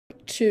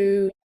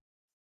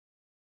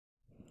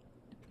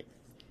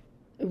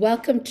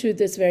welcome to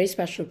this very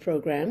special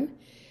program,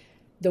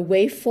 The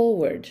Way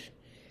Forward,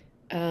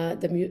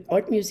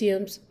 Art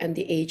Museums and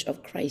the Age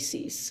of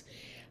Crises.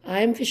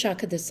 I'm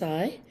Vishaka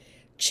Desai,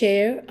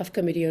 Chair of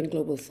Committee on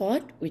Global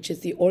Thought, which is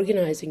the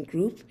organizing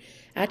group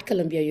at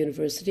Columbia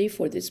University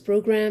for this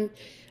program.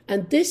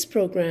 And this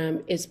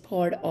program is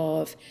part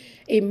of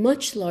a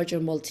much larger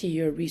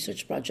multi-year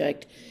research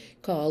project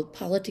called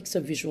Politics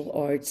of Visual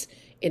Arts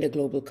in a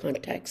Global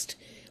Context,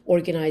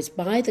 organized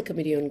by the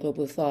Committee on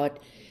Global Thought,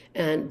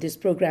 and this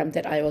program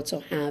that I also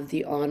have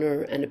the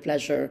honor and a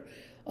pleasure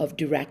of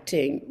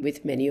directing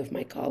with many of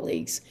my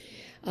colleagues.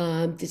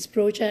 This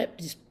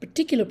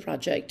particular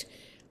project,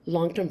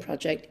 long-term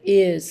project,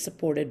 is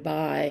supported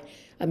by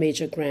a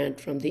major grant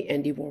from the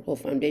Andy Warhol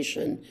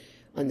Foundation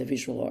on the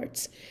Visual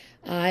Arts.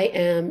 I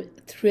am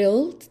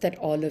thrilled that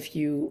all of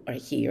you are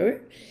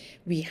here.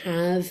 We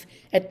have,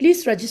 at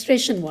least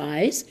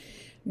registration-wise,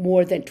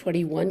 more than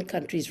 21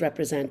 countries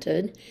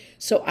represented.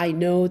 So I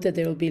know that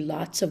there will be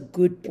lots of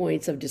good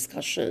points of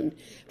discussion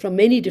from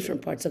many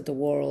different parts of the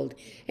world,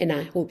 and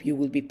I hope you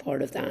will be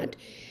part of that.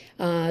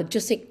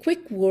 Just a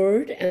quick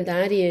word, and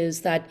that is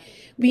that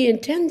we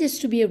intend this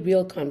to be a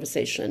real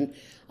conversation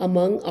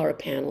among our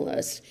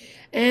panelists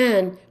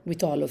and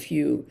with all of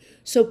you.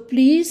 So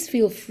please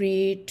feel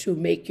free to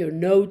make your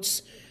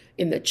notes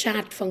in the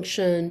chat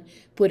function,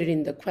 put it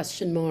in the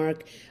question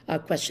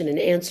and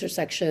answer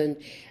section,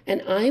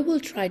 and I will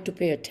try to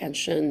pay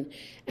attention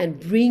and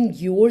bring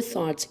your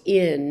thoughts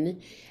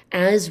in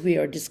as we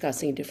are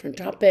discussing different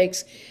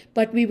topics,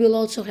 but we will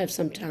also have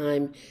some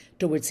time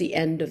towards the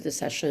end of the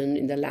session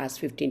in the last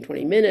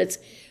 15-20 minutes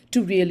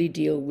to really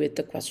deal with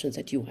the questions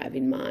that you have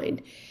in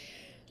mind.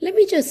 Let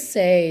me just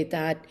say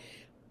that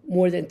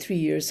more than 3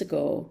 years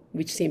ago,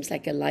 which seems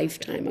like a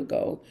lifetime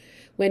ago,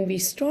 when we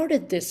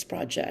started this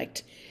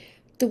project,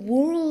 the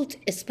world,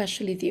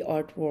 especially the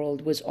art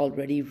world, was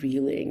already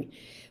reeling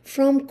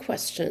from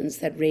questions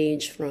that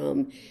range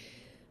from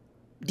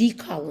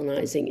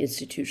decolonizing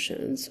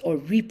institutions or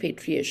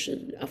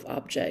repatriation of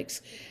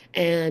objects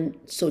and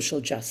social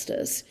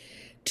justice,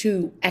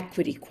 to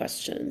equity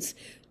questions,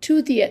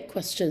 to the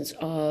questions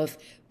of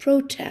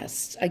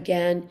protests,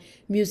 again,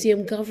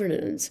 museum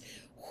governance,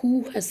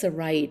 who has the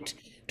right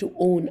to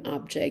own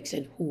objects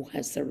and who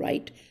has the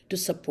right to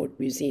support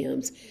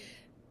museums.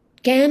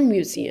 Can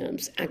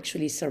museums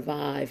actually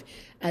survive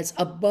as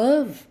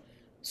above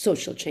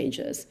social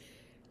changes,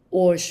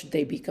 or should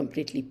they be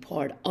completely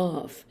part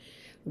of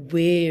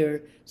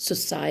where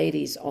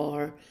societies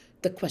are?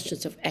 The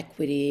questions of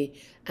equity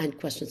and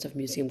questions of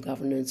museum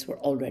governance were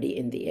already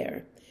in the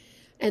air.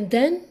 And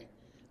then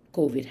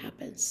COVID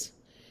happens.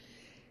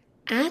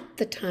 At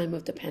the time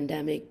of the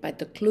pandemic, by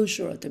the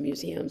closure of the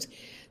museums,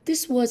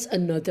 this was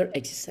another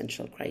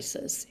existential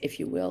crisis, if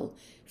you will,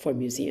 for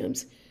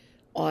museums.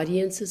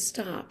 Audiences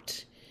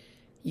stopped.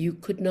 You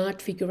could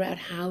not figure out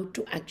how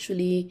to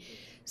actually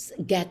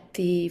get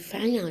the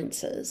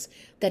finances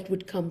that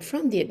would come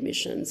from the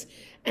admissions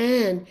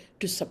and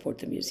to support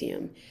the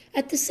museum.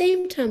 At the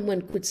same time,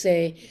 one could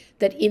say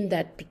that in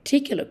that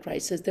particular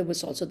crisis, there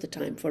was also the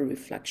time for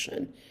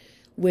reflection.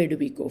 Where do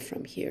we go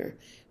from here?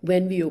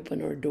 When we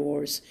open our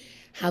doors,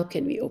 how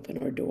can we open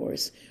our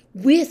doors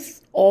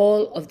with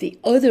all of the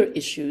other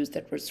issues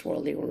that were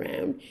swirling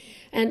around?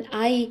 And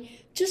I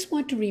just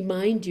want to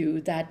remind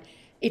you that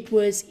it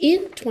was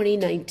in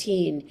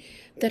 2019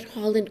 that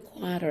Holland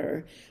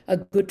Quater, a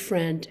good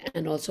friend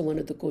and also one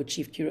of the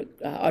co-chief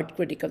art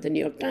critic of the New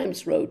York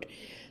Times, wrote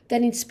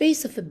that in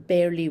space of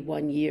barely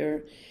 1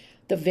 year,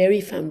 the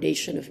very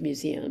foundation of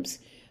museums,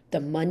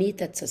 the money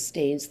that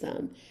sustains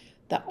them,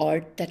 the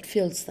art that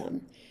fills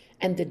them,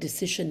 and the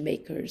decision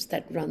makers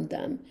that run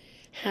them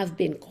have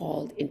been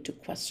called into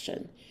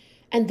question.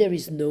 And there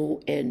is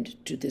no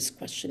end to this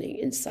questioning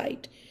in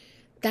sight.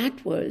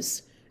 That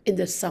was in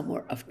the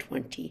summer of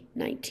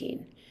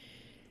 2019.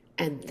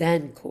 And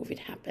then COVID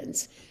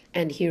happens.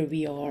 And here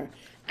we are,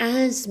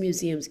 as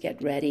museums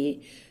get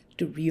ready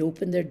to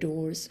reopen their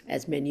doors,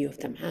 as many of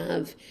them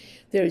have,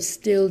 there is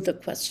still the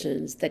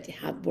questions that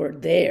were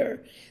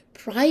there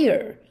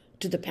prior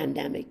to the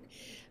pandemic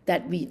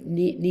that we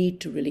need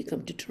to really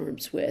come to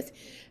terms with.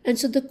 And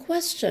so the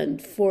question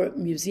for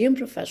museum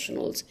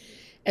professionals,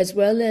 as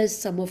well as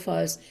some of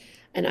us,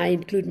 and I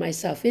include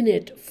myself in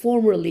it,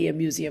 formerly a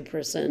museum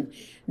person,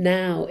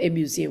 now a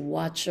museum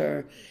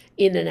watcher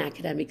in an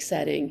academic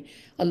setting,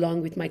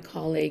 along with my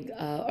colleague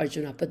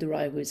Arjun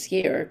Appadurai, who is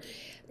here,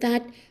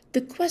 that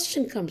the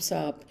question comes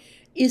up,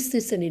 is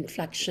this an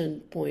inflection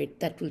point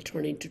that will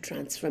turn into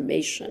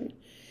transformation?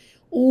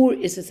 Or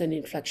is this an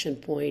inflection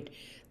point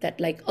that,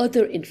 like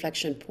other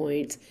inflection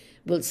points,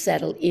 will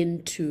settle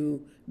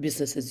into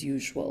business as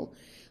usual?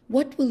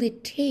 What will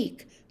it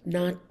take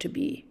not to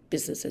be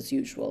business as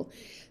usual?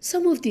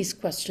 Some of these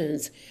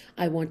questions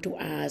I want to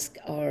ask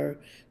our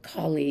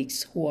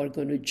colleagues who are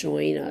going to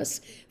join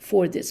us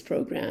for this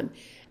program.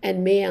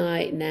 And may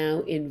I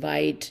now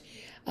invite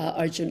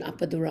Arjun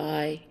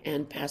Appadurai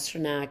and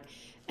Pasternak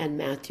and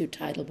Matthew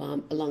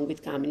Teitelbaum, along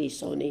with Kamini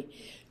Soni,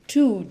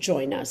 to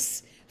join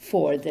us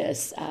for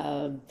this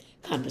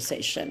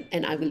conversation,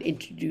 and I will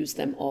introduce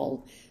them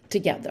all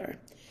together.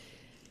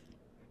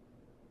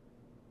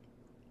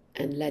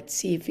 And let's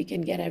see if we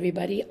can get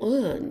everybody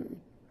on.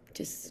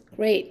 Just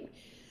great.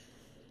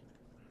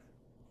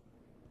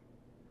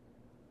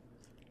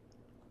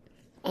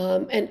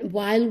 And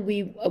while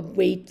we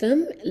await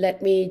them,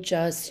 let me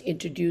just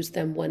introduce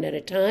them one at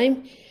a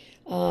time.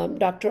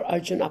 Dr.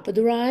 Arjun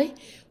Appadurai,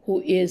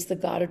 who is the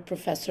Goddard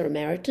Professor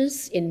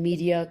Emeritus in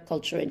Media,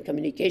 Culture, and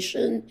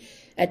Communication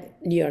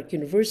at New York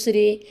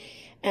University.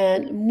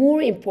 And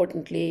more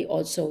importantly,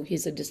 also,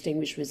 he's a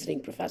distinguished visiting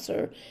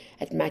professor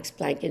at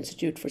Max-Planck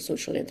Institute for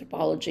Social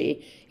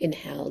Anthropology in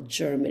Halle,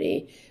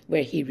 Germany,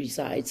 where he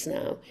resides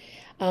now.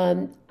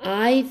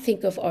 I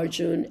think of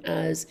Arjun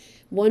as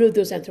one of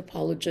those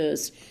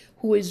anthropologists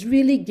who has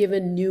really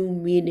given new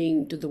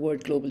meaning to the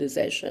word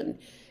globalization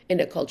in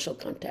a cultural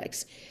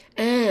context,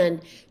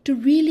 and to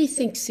really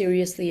think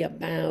seriously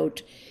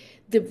about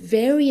the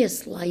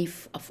various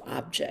life of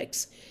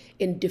objects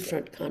in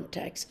different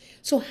contexts.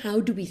 So how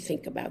do we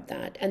think about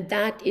that? And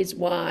that is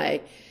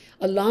why,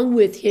 along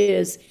with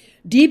his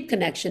deep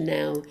connection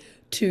now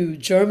to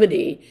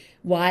Germany,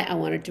 why I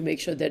wanted to make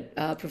sure that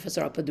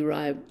Professor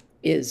Appadurai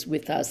is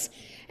with us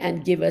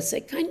and give us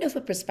a kind of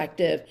a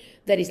perspective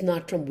that is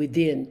not from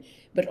within,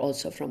 but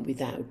also from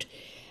without.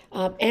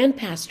 Anne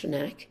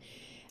Pasternak,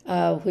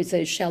 who is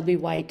a Shelby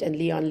White and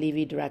Leon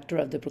Levy director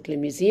of the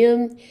Brooklyn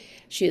Museum.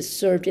 She has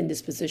served in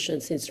this position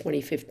since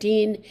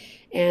 2015,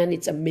 and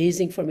it's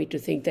amazing for me to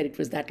think that it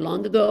was that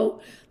long ago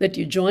that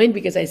you joined,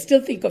 because I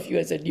still think of you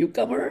as a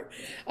newcomer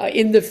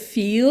in the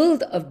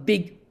field of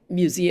big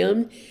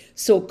museum,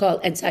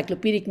 so-called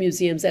encyclopedic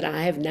museums that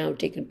I have now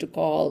taken to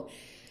call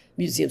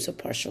museums of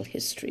partial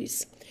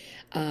histories.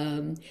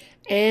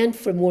 And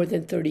for more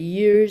than 30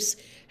 years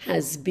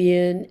has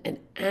been an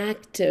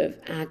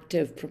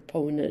active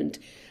proponent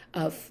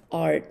of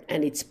art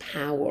and its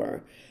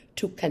power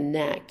to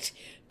connect,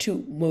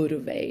 to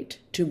motivate,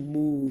 to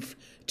move,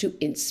 to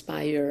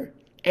inspire,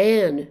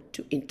 and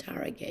to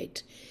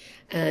interrogate.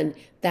 And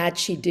that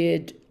she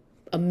did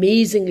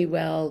amazingly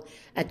well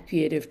at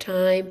Creative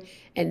Time,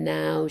 and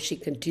now she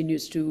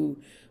continues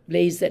to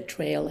blaze that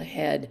trail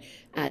ahead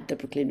at the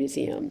Brooklyn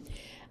Museum.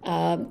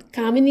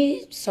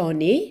 Kamini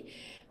Soni,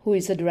 who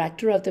is the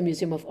director of the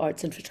Museum of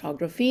Arts and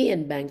Photography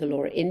in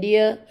Bangalore,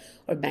 India,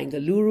 or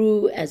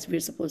Bangalore, as we're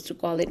supposed to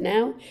call it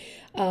now.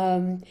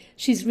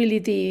 She's really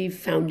the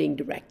founding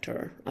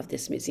director of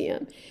this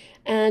museum.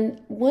 And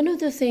one of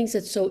the things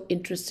that's so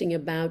interesting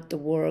about the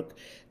work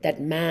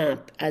that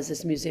MAP, as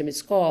this museum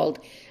is called,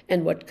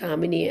 and what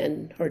Kamini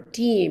and her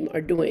team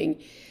are doing,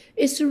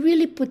 is to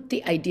really put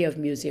the idea of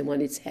museum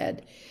on its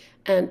head,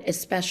 and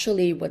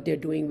especially what they're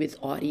doing with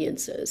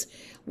audiences,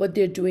 what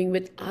they're doing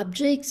with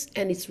objects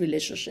and its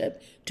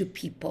relationship to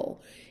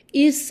people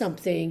is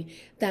something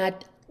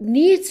that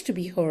needs to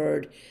be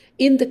heard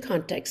in the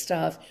context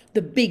of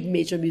the big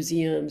major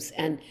museums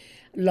and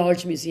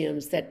large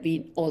museums that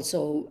we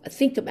also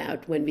think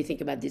about when we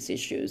think about these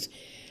issues.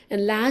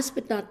 And last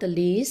but not the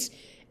least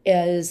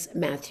is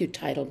Matthew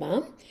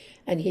Teitelbaum,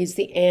 and he's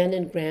the Anne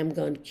and Graham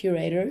Gunn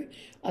curator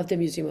of the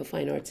Museum of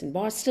Fine Arts in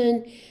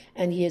Boston,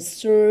 and he has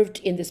served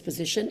in this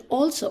position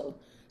also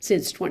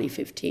since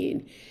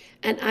 2015.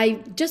 And I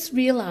just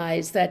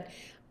realized that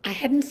I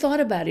hadn't thought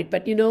about it,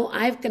 but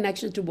I have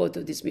connections to both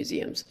of these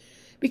museums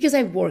because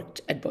I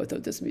worked at both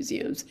of those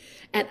museums.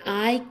 And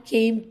I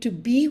came to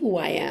be who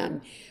I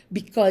am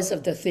because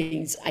of the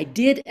things I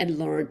did and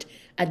learned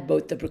at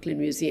both the Brooklyn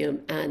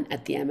Museum and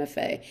at the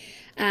MFA.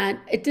 And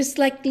it is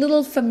like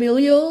little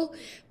familial,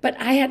 but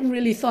I hadn't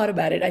really thought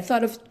about it. I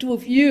thought of two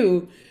of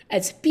you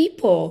as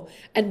people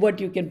and what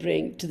you can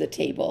bring to the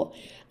table.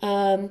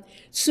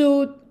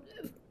 So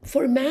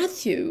for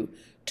Matthew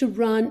to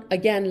run,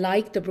 again,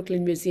 like the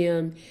Brooklyn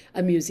Museum,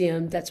 a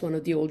museum that's one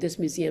of the oldest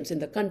museums in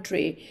the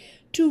country,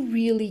 to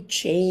really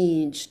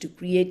change, to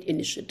create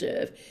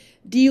initiative,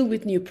 deal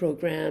with new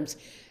programs,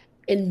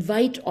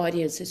 invite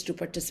audiences to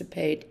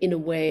participate in a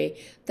way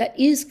that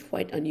is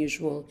quite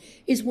unusual,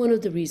 is one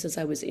of the reasons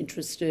I was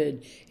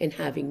interested in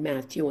having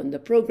Matthew on the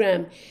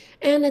program.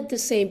 And at the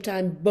same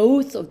time,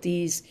 both of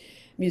these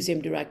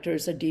museum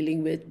directors are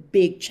dealing with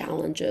big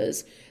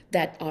challenges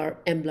that are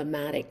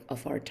emblematic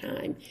of our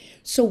time.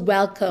 So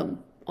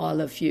welcome, all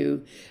of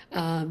you,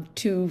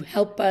 to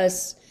help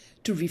us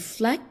to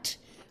reflect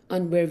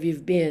on where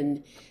we've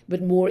been,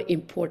 but more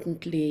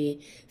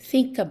importantly,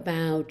 think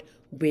about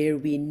where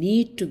we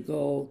need to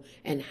go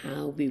and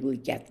how we will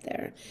get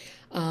there.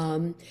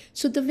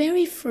 So the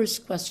very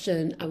first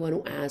question I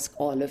want to ask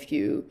all of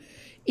you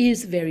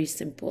is very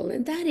simple,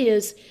 and that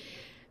is,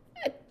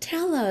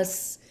 tell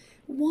us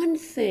one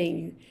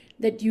thing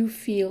that you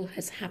feel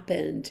has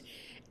happened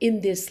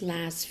in this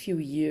last few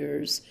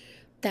years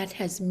that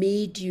has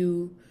made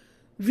you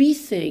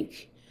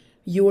rethink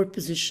your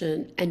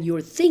position and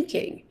your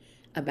thinking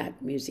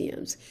about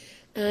museums.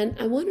 And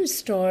I want to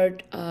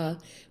start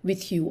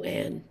with you,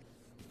 Anne.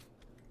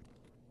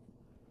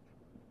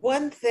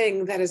 One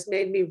thing that has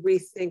made me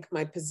rethink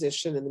my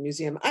position in the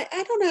museum,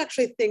 I don't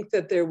actually think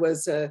that there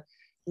was a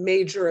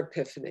major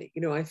epiphany.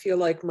 You know, I feel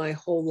like my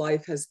whole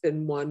life has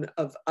been one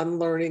of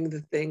unlearning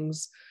the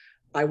things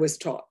I was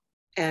taught.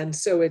 And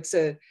so it's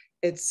a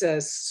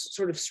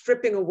sort of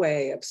stripping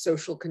away of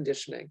social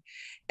conditioning.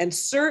 And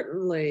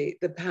certainly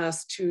the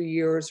past 2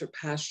 years or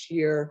past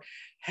year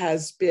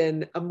has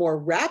been a more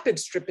rapid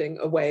stripping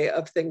away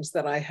of things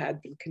that I had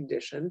been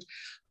conditioned.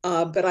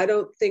 But I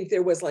don't think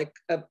there was like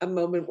a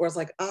moment where I was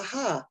like,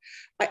 aha.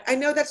 I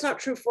know that's not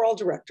true for all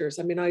directors.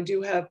 I mean, I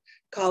do have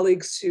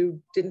colleagues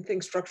who didn't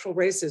think structural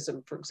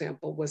racism, for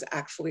example, was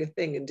actually a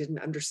thing and didn't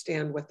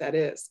understand what that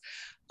is.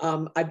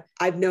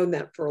 I've known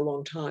that for a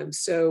long time.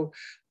 So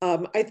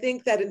I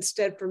think that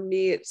instead for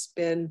me, it's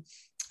been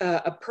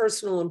a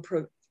personal and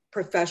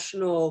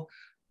professional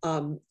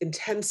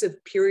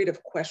intensive period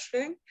of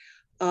questioning,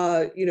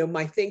 you know,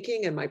 my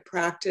thinking and my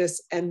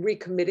practice, and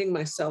recommitting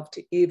myself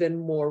to even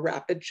more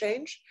rapid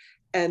change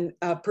and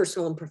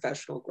personal and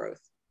professional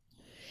growth.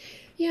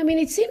 Yeah, I mean,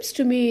 it seems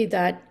to me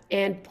that,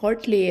 and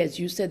partly, as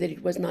you said, that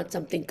it was not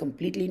something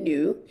completely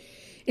new,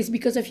 is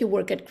because of your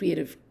work at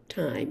Creative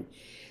Time,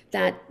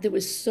 that there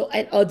was so,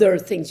 and other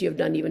things you have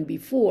done even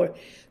before,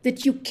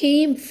 that you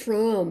came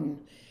from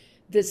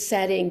the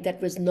setting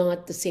that was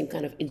not the same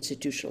kind of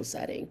institutional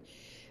setting.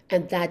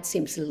 And that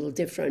seems a little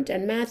different.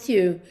 And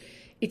Matthew,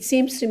 it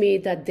seems to me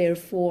that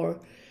therefore,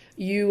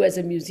 you as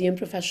a museum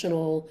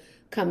professional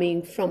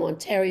coming from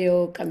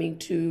Ontario, coming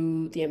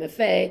to the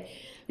MFA,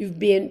 you've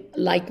been,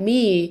 like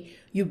me,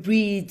 you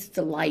breathed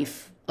the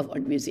life of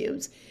art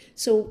museums.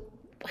 So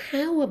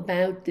how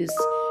about this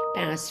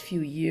past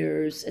few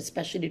years,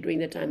 especially during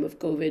the time of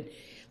COVID,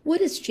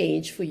 what has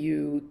changed for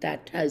you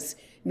that has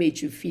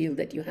made you feel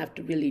that you have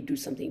to really do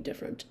something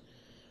different?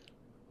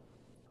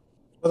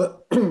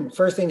 Well, the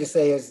first thing to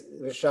say is,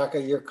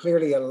 Vishaka, you're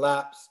clearly a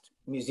lapsed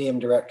museum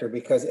director,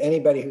 because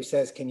anybody who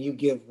says, can you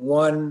give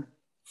one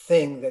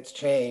thing that's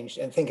changed,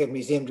 and think a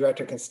museum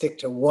director can stick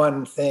to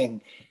one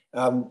thing,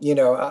 you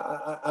know,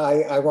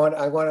 I want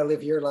to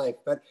live your life.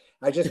 But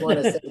I just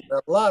want to say there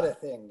are a lot of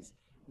things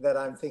that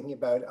I'm thinking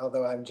about,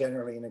 although I'm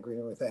generally in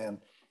agreement with Anne.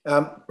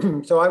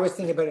 So I was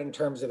thinking about it in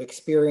terms of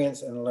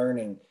experience and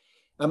learning.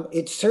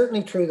 It's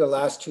certainly true the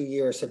last 2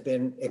 years have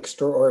been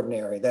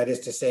extraordinary. That is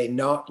to say,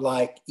 not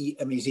like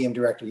a museum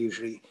director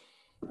usually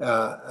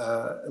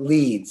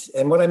leads.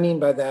 And what I mean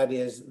by that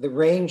is the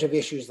range of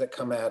issues that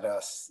come at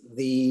us,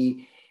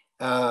 the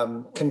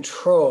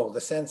control,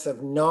 the sense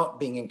of not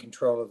being in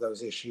control of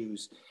those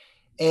issues,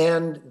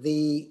 and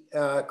the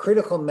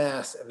critical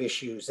mass of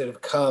issues that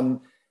have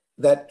come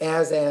that,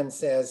 as Anne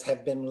says,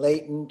 have been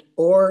latent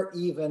or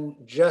even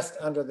just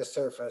under the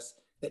surface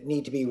that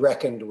need to be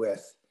reckoned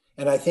with.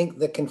 And I think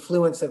the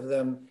confluence of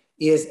them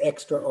is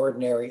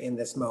extraordinary in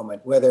this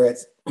moment, whether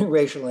it's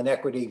racial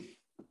inequity,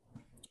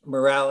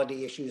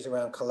 morality issues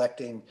around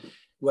collecting,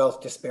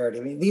 wealth disparity.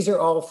 I mean, these are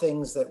all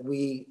things that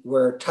we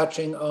were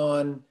touching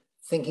on,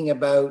 thinking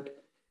about,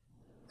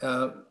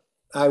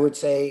 I would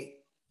say,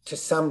 to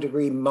some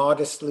degree,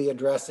 modestly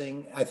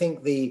addressing. I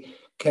think the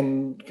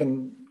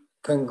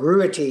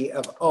congruity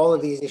of all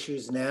of these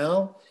issues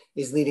now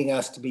is leading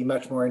us to be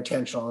much more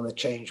intentional in the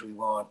change we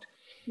want.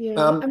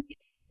 Yeah.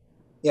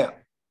 Yeah.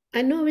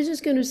 I know, I was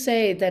just going to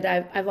say that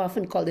I've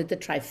often called it the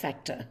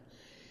trifecta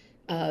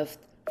of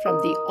from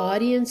the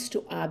audience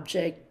to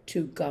object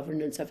to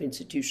governance of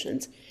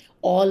institutions.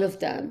 All of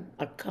them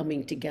are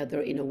coming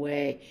together in a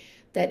way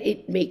that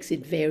it makes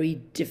it very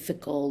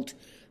difficult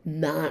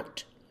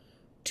not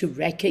to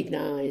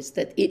recognize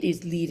that it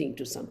is leading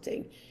to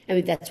something. I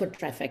mean, that's what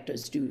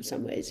trifectas do in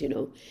some ways, you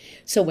know.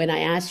 So when I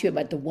ask you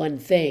about the one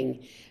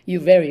thing, you're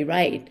very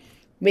right.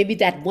 Maybe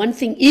that one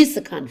thing is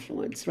the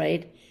confluence,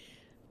 right?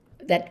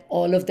 That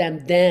all of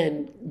them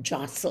then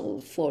jostle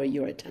for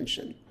your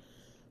attention.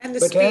 And the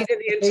speed and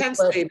the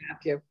intensity,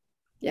 Matthew.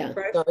 Yeah.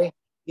 Right? Sorry,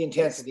 the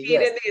intensity. The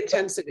speed and the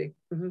intensity.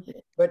 Mm-hmm.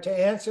 But to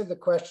answer the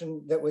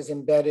question that was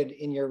embedded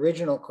in your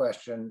original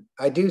question,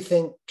 I do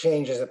think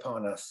change is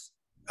upon us.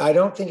 I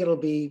don't think it'll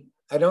be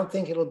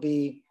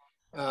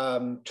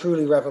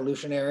truly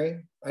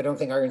revolutionary. I don't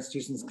think our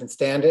institutions can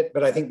stand it,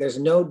 but I think there's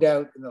no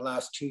doubt in the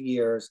last 2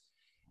 years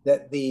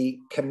that the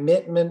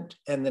commitment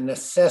and the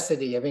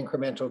necessity of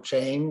incremental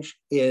change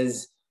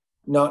is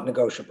not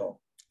negotiable.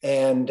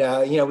 And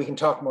you know, we can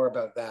talk more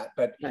about that,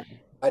 but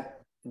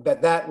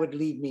that would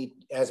lead me,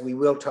 as we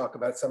will talk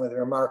about, some of the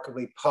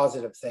remarkably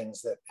positive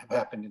things that have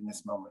happened in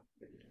this moment.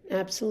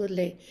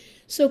 Absolutely.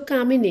 So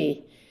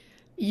Kamini,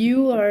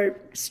 you are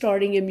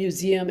starting a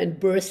museum and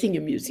birthing a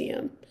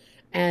museum,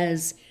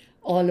 as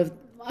all of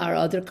our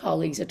other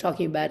colleagues are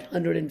talking about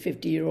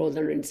 150-year-old,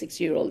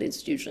 160-year-old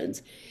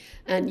institutions.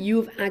 And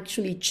you've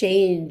actually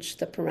changed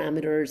the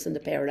parameters and the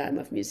paradigm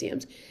of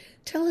museums.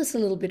 Tell us a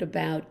little bit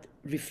about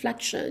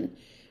reflection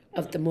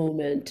of the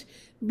moment,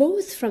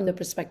 both from the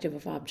perspective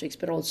of objects,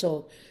 but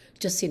also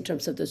just in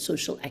terms of the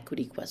social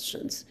equity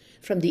questions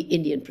from the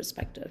Indian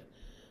perspective.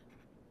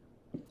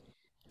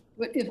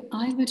 But if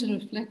I were to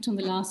reflect on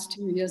the last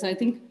 2 years, I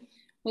think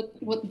what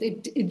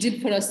it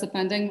did for us, the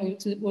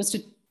pandemic, was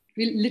to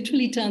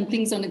literally turn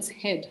things on its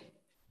head.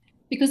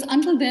 Because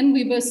until then,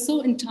 we were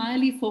so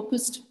entirely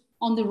focused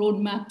on the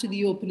roadmap to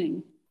the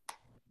opening.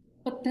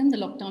 But then the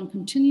lockdown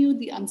continued,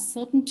 the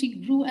uncertainty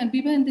grew, and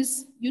we were in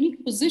this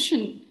unique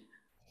position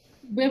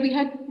where we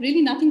had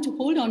really nothing to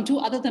hold on to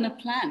other than a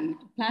plan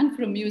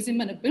for a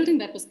museum and a building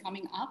that was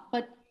coming up.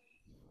 But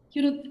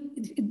you know,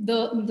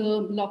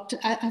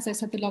 as I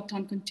said, the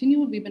lockdown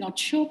continued. We were not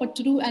sure what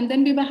to do, and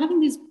then we were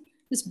having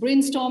this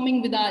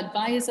brainstorming with our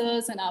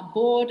advisors and our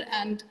board,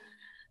 and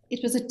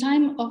it was a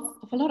time of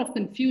a lot of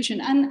confusion.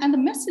 And the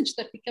message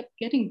that we kept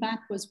getting back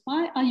was,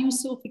 why are you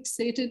so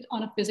fixated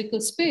on a physical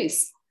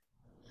space?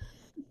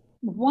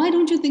 Why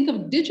don't you think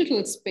of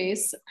digital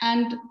space?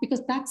 And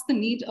because that's the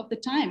need of the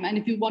time. And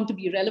if you want to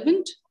be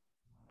relevant,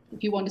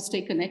 if you want to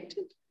stay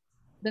connected,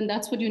 then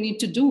that's what you need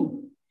to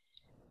do.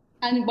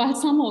 And while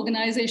some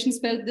organizations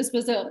felt this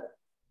was a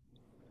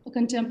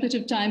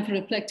contemplative time for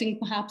reflecting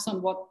perhaps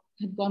on what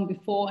had gone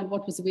before and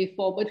what was the way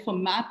forward, for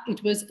MAP,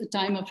 it was a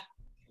time of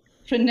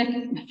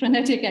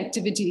frenetic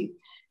activity,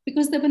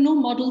 because there were no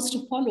models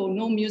to follow.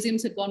 No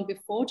museums had gone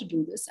before to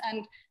do this.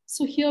 And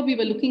so here we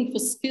were looking for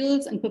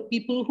skills and for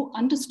people who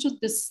understood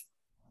this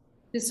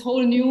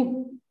whole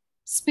new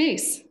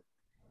space.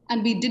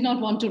 And we did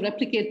not want to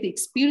replicate the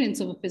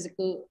experience of a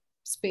physical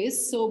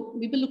space. So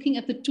we were looking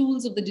at the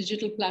tools of the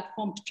digital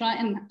platform to try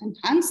and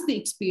enhance the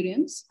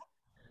experience.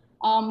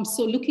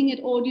 So looking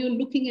at audio,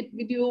 looking at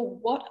video,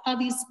 what are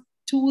these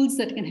tools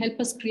that can help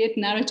us create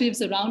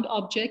narratives around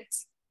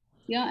objects?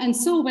 Yeah, and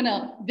so when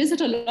a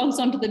visitor logs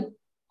onto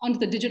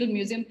the digital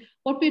museum,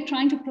 what we're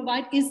trying to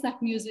provide is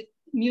that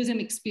museum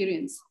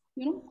experience,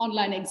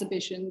 online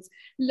exhibitions,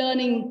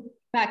 learning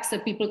packs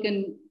that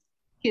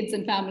kids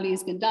and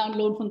families can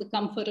download from the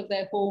comfort of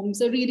their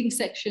homes, a reading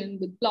section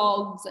with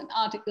blogs and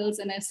articles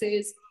and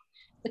essays,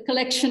 the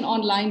collection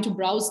online to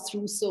browse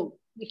through. So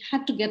we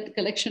had to get the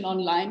collection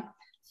online,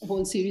 a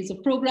whole series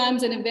of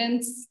programs and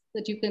events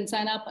that you can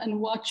sign up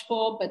and watch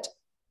for. But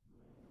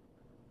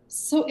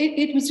so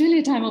it was really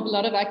a time of a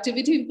lot of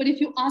activity. But if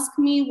you ask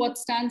me what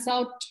stands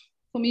out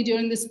for me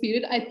during this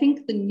period, I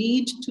think the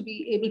need to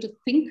be able to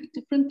think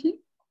differently,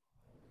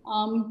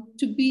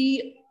 to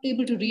be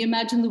able to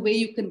reimagine the way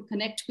you can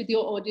connect with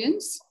your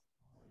audience,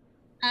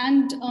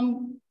 and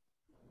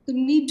the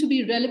need to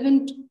be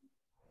relevant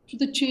to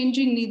the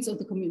changing needs of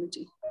the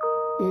community.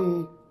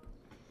 Mm.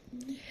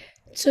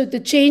 So the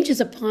change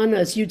is upon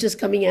us. You're just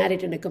coming at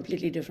it in a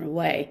completely different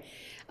way,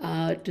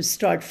 to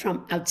start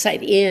from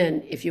outside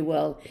in, if you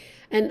will.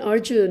 And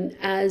Arjun,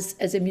 as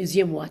a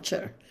museum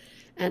watcher,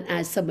 and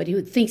as somebody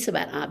who thinks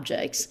about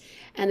objects,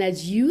 and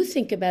as you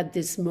think about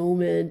this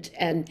moment,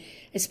 and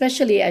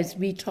especially as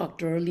we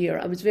talked earlier,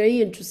 I was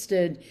very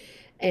interested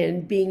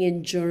in being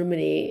in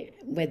Germany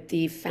with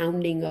the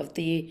founding of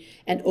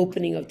and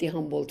opening of the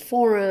Humboldt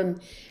Forum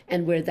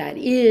and where that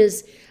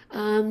is.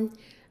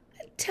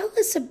 Tell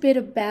us a bit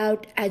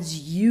about,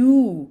 as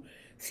you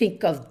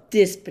think of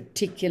this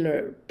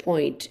particular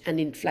point, an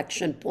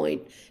inflection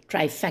point,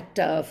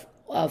 trifecta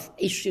of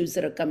issues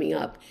that are coming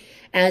up,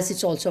 as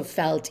it's also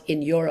felt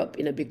in Europe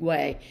in a big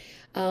way.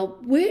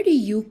 Where do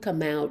you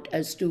come out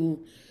as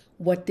to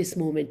what this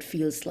moment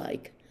feels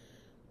like?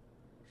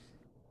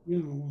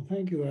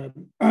 Thank you.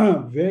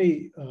 I'm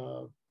very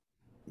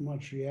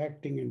much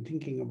reacting and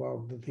thinking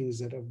about the things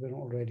that have been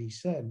already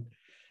said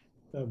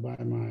by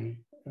my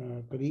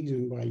colleagues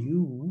and by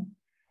you.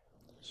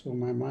 So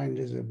my mind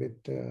is a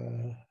bit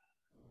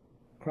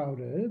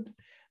crowded,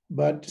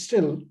 but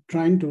still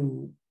trying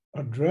to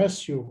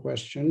address your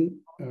question.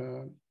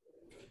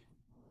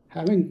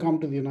 Having come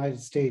to the United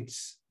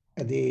States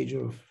at the age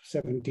of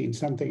 17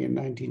 something in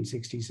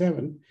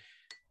 1967,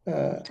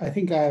 I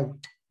think I have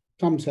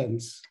some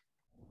sense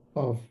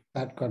of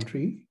that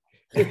country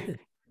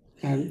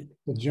and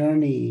the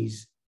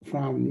journeys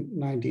from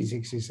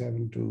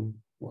 1967 to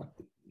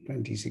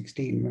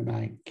 2016 when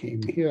I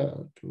came here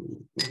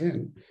to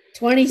Berlin.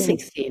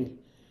 2016.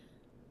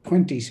 So,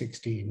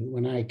 2016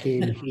 when I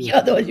came here.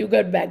 Yeah, though you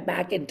got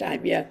back in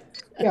time, yeah.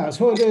 Yeah,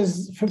 so it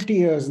is 50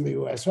 years in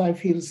the US. So I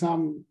feel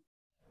some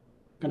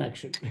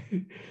connection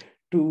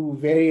to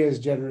various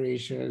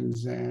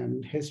generations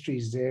and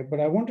histories there. But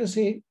I want to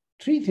say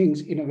three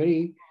things in a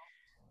very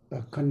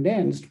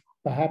condensed,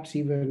 perhaps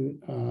even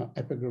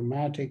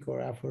epigrammatic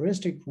or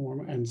aphoristic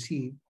form, and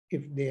see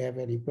if they have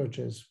any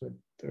purchase with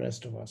the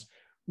rest of us.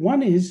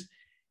 One is,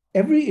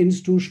 every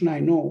institution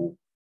I know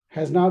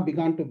has now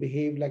begun to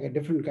behave like a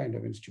different kind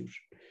of institution.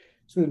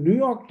 So the New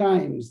York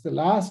Times, the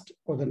last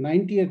or the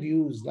 90th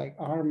use, like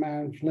our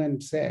man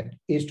Flint said,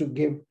 is to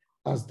give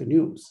us the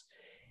news.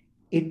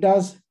 It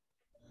does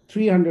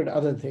 300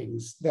 other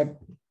things that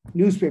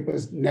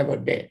newspapers never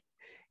did.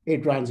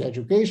 It runs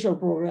educational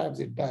programs,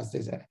 it does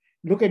this.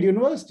 Look at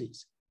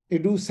universities. They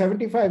do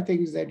 75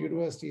 things that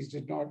universities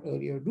did not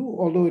earlier do,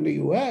 although in the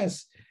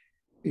US,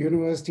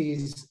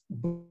 universities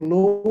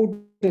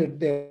bloated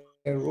their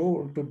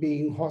role to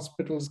being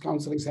hospitals,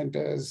 counseling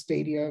centers,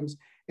 stadiums,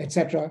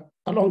 etc.,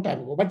 a long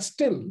time ago. But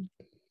still,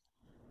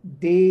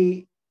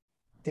 they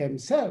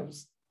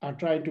themselves are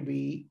trying to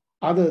be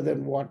other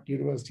than what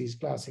universities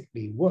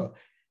classically were.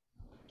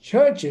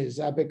 Churches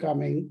are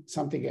becoming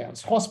something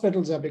else.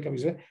 Hospitals are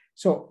becoming.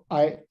 So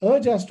I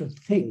urge us to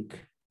think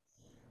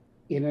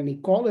in an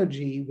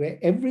ecology where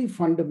every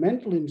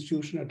fundamental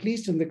institution, at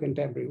least in the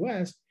contemporary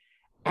West,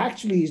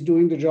 actually is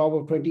doing the job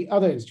of 20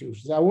 other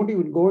institutions. I won't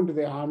even go into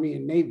the Army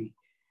and Navy,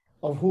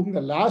 of whom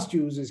the last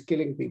use is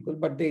killing people,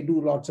 but they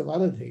do lots of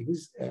other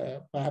things,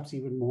 perhaps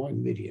even more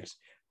invidious.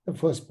 The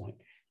first point.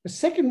 The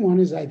second one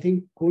is, I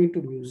think, going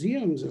to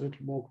museums a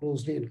little more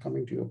closely, and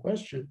coming to your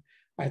question,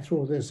 I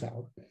throw this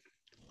out,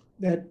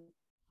 that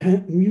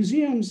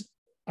museums,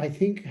 I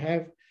think,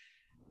 have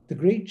the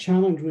great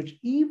challenge, which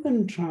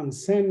even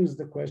transcends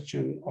the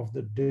question of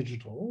the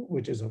digital,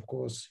 which is, of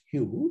course,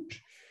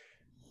 huge,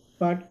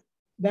 but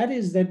that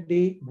is that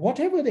they,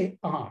 whatever they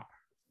are,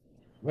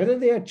 whether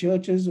they are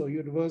churches or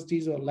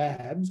universities or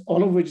labs,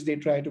 all of which they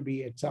try to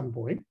be at some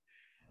point,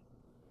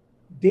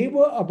 they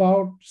were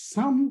about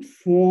some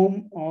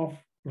form of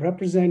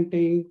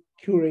representing,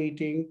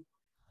 curating,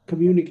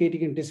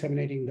 communicating, and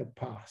disseminating the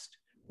past.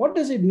 What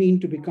does it mean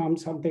to become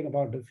something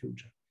about the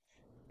future?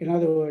 In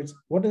other words,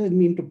 what does it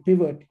mean to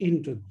pivot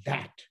into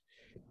that?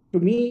 To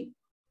me,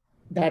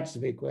 that's the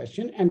big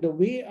question. And the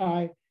way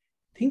I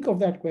think of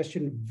that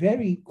question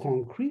very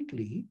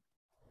concretely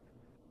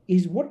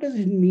is, what does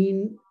it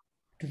mean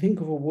to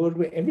think of a world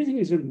where everything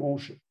is in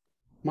motion?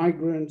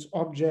 Migrants,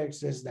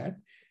 objects, this, that.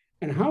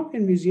 And how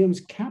can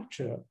museums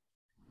capture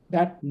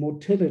that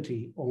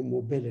motility or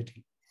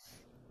mobility?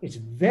 It's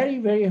very,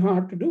 very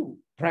hard to do,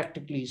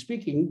 practically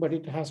speaking, but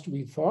it has to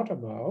be thought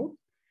about.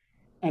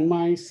 And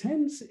my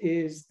sense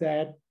is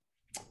that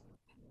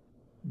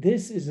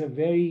this is a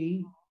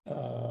very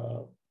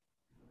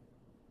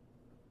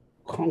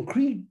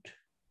concrete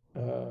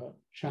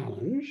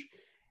challenge.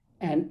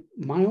 And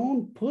my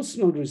own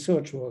personal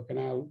research work, and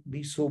I'll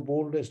be so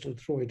bold as to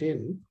throw it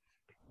in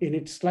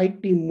it's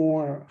slightly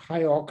more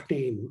high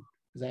octane,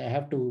 because I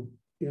have to,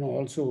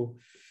 also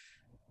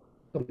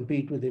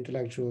compete with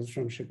intellectuals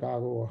from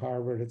Chicago or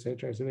Harvard, et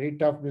cetera. It's a very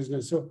tough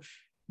business. So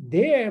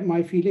there,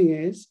 my feeling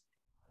is,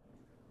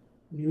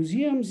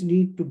 museums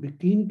need to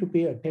begin to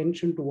pay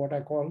attention to what I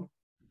call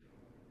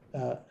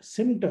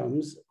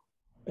symptoms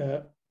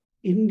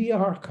in the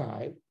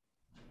archive,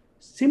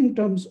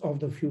 symptoms of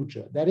the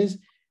future. That is,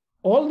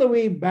 all the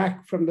way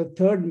back from the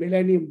 3rd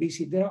millennium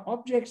BC, there are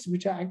objects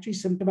which are actually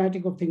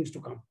symptomatic of things to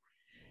come.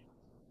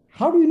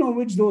 How do you know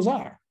which those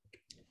are?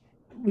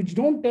 Which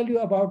don't tell you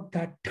about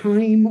that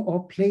time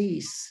or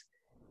place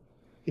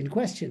in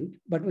question,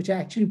 but which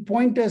actually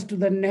point us to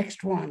the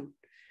next one.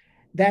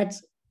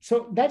 That's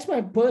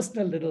my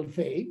personal little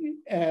thing,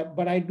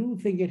 but I do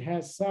think it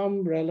has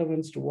some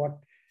relevance to what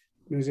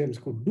museums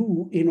could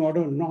do in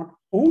order not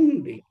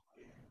only,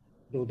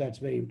 though that's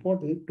very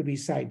important, to be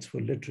sites for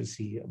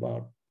literacy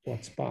about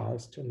what's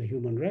past in the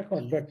human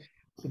record, but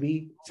to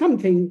be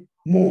something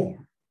more.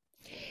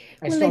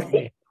 I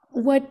think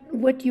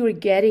what you're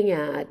getting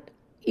at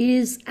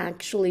is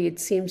actually, it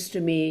seems to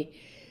me,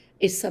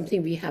 is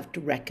something we have to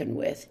reckon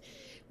with,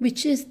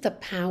 which is the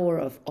power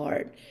of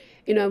art.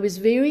 I was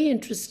very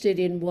interested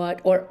in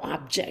what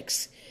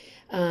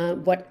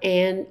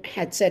Anne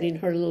had said in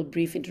her little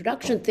brief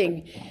introduction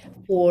thing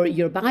for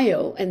your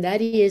bio, and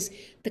that is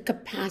the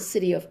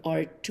capacity of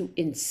art to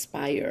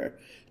inspire,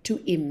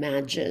 to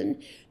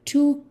imagine,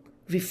 to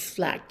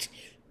reflect,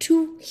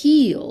 to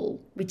heal,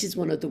 which is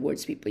one of the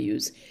words people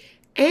use,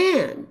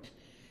 and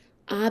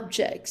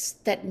objects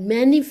that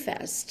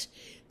manifest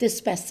the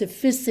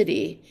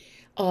specificity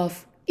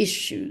of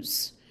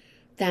issues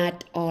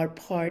that are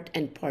part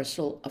and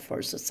parcel of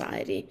our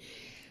society.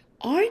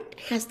 Art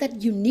has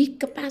that unique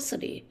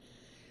capacity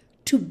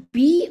to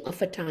be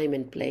of a time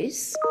and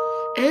place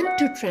and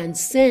to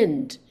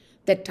transcend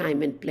that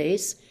time and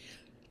place,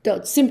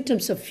 the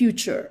symptoms of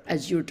future,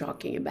 as you're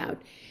talking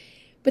about.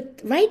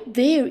 But right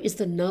there is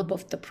the nub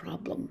of the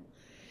problem.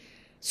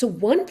 So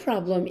one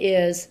problem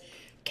is,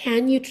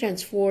 can you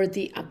transform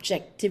the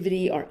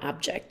objectivity or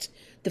object,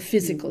 the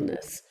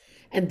physicalness?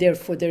 And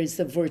therefore there is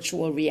the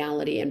virtual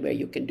reality and where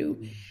you can do.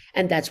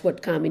 And that's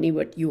what Kamini,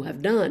 what you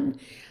have done.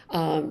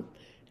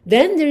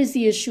 Then there is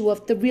the issue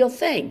of the real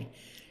thing.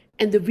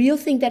 And the real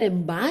thing that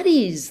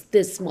embodies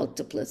this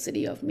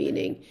multiplicity of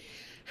meaning.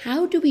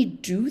 How do we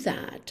do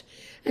that?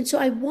 And so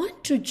I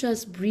want to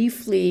just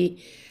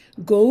briefly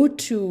go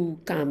to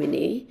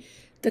Kamini,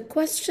 the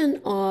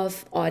question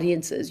of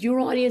audiences. Your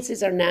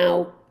audiences are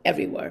now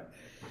everywhere.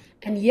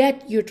 And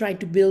yet you're trying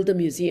to build a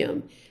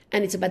museum,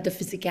 and it's about the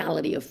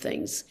physicality of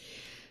things.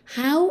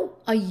 How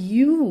are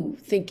you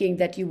thinking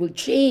that you will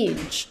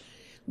change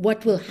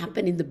what will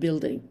happen in the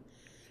building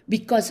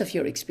because of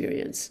your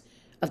experience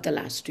of the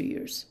last 2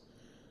 years?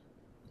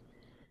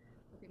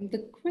 The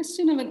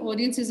question of an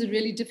audience is a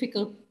really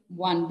difficult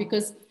one,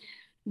 because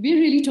we're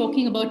really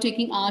talking about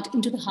taking art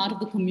into the heart of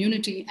the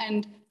community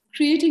and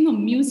creating a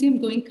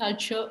museum-going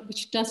culture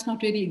which does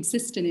not really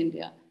exist in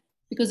India.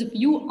 Because if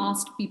you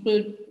asked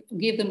people,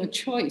 gave them a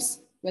choice,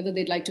 whether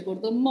they'd like to go to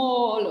the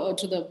mall or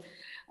to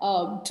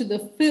the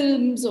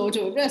films or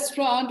to a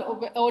restaurant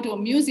or to a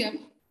museum,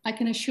 I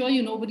can assure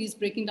you nobody's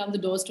breaking down the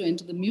doors to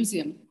enter the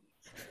museum.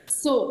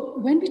 So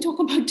when we talk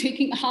about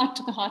taking art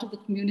to the heart of the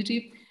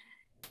community,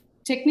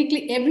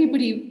 technically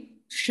everybody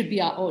should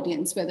be our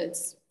audience, whether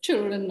it's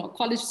children or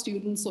college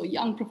students or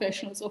young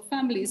professionals or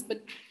families.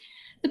 But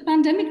the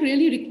pandemic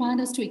really required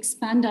us to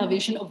expand our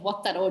vision of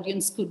what that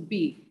audience could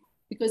be,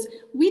 because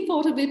we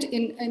thought of it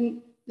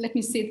in let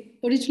me say,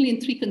 originally in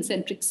 3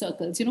 concentric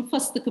circles.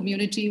 First the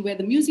community where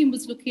the museum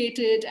was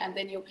located, and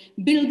then you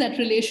build that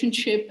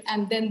relationship,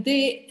 and then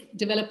they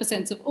develop a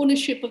sense of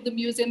ownership of the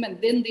museum, and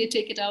then they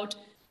take it out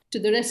to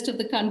the rest of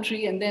the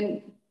country and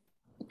then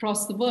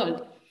across the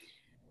world.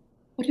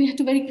 But we had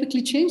to very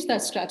quickly change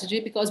that strategy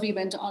because we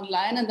went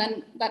online, and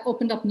then that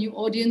opened up new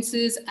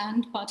audiences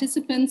and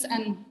participants,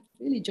 and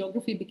really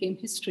geography became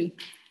history.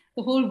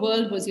 The whole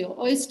world was your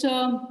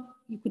oyster.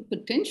 You could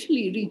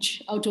potentially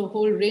reach out to a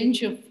whole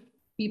range of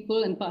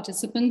people and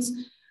participants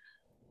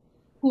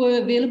who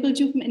are available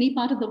to you from any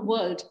part of the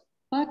world.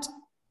 But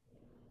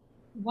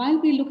while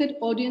we look at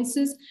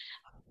audiences,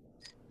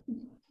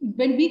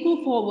 when we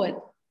go forward,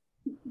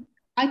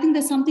 I think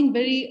there's something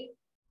very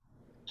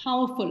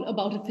powerful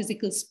about a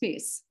physical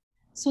space.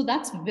 So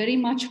that's very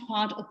much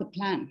part of the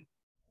plan.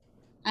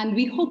 And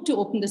we hope to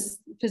open this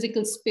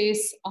physical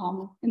space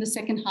in the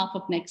second half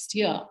of next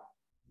year.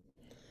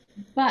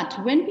 But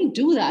when we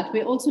do that,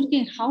 we're also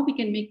looking at how we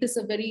can make this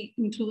a very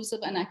inclusive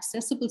and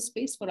accessible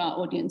space for our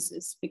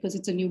audiences, because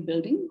it's a new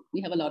building.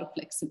 We have a lot of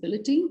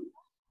flexibility.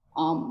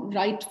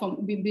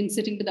 We've been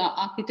sitting with our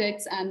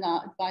architects and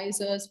our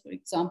advisors, for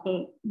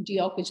example,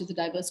 DEOC, which is the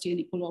Diversity and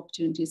Equal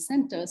Opportunities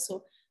Center.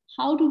 So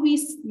how do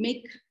we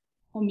make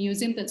a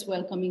museum that's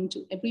welcoming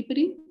to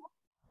everybody?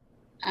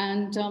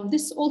 And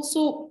this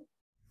also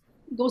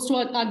goes to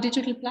our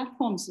digital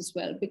platforms as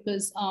well,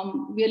 because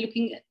we are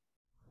looking at,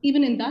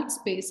 even in that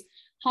space,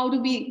 what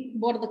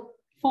are the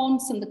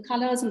fonts and the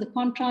colors and the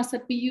contrast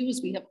that we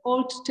use? We have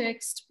alt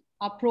text.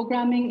 Our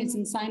programming is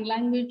in sign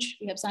language.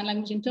 We have sign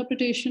language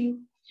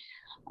interpretation.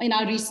 In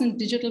our recent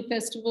digital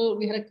festival,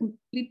 we had a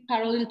complete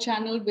parallel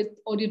channel with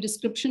audio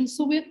description.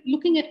 So we're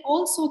looking at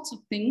all sorts of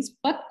things,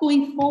 but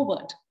going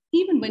forward,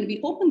 even when we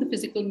open the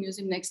physical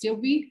museum next year,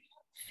 we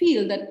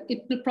feel that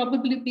it will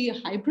probably be a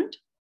hybrid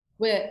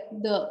where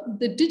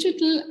the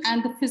digital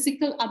and the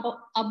physical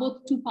are both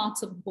 2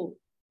 parts of the whole.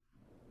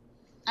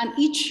 And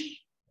each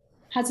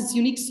has its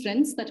unique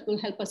strengths that will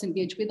help us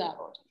engage with our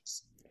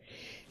audience.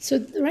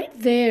 So right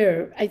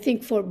there, I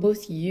think for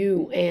both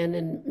you, Anne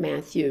and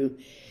Matthew,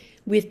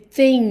 with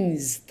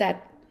things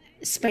that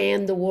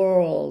span the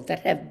world, that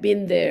have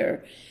been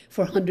there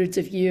for hundreds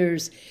of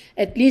years,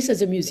 at least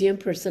as a museum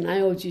person, I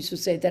always used to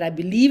say that I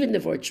believe in the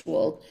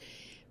virtual,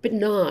 but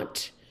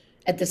not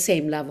at the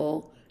same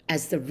level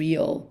as the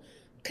real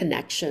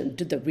connection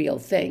to the real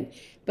thing.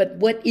 But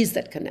what is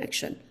that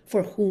connection?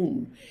 For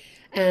whom?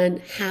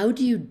 And how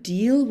do you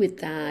deal with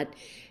that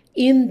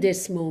in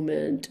this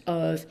moment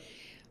of,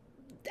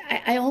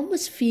 I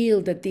almost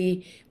feel that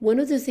one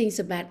of the things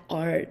about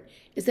art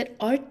is that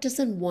art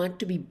doesn't want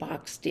to be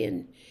boxed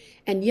in.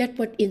 And yet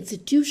what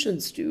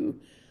institutions do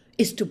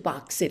is to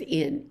box it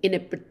in a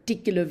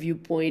particular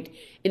viewpoint,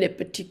 in a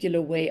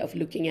particular way of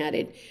looking at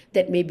it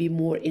that may be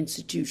more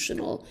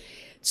institutional.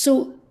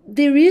 So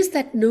there is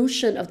that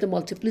notion of the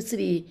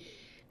multiplicity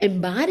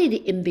embodied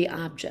in the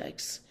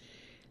objects.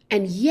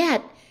 And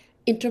yet,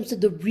 in terms of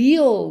the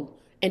real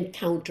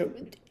encounter,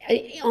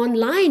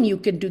 online you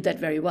can do that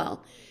very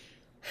well.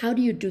 How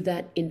do you do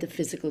that in the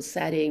physical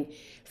setting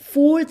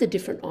for the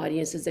different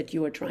audiences that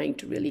you are trying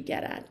to really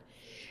get at?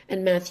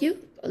 And Matthew,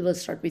 we'll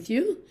start with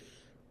you.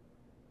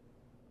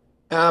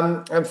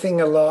 I'm thinking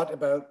a lot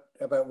about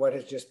what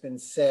has just been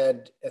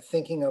said,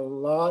 thinking a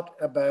lot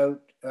about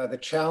the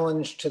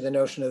challenge to the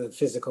notion of the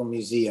physical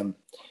museum,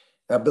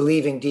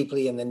 believing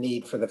deeply in the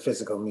need for the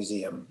physical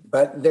museum.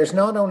 But there's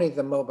not only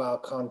the mobile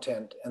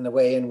content and the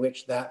way in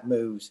which that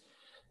moves,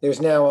 there's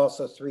now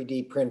also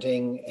 3D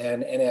printing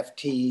and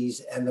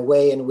NFTs and the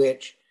way in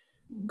which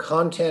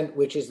content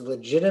which is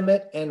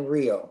legitimate and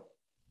real,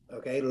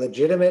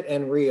 legitimate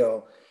and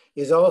real,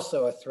 is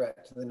also a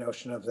threat to the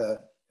notion of the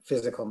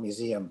physical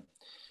museum.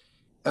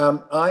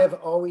 I have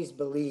always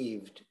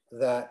believed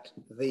that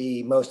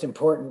the most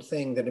important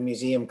thing that a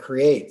museum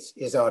creates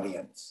is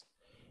audience.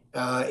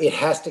 It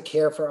has to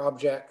care for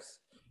objects.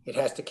 It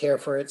has to care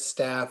for its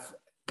staff,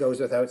 goes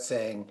without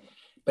saying.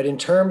 But in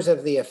terms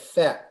of the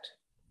effect,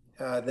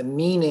 the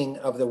meaning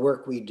of the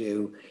work we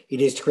do, it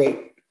is to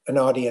create an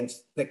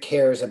audience that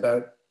cares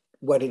about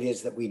what it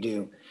is that we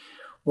do.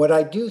 What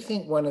I do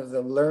think one of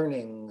the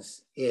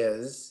learnings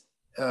is,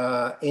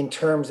 in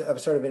terms of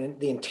sort of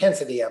the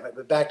intensity of it,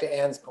 but back to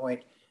Anne's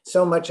point,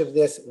 so much of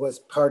this was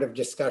part of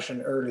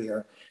discussion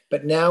earlier,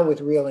 but now with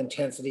real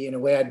intensity in a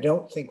way I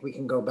don't think we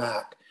can go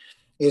back,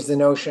 is the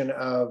notion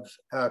of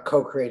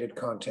co-created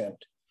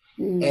content.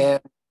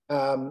 And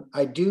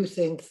I do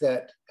think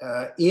that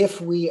if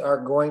we are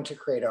going to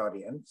create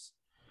audience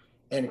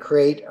and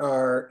create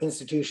our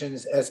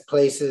institutions as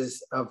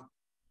places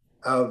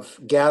of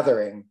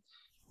gathering,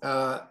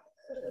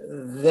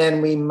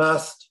 then we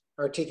must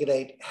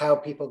articulate how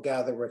people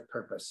gather with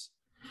purpose.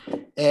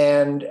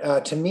 And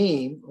to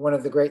me, one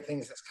of the great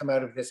things that's come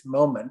out of this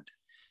moment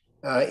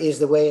is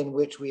the way in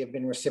which we have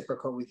been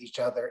reciprocal with each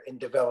other in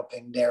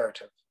developing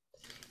narrative.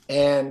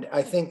 And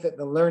I think that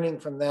the learning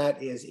from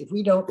that is if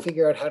we don't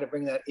figure out how to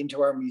bring that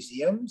into our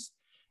museums,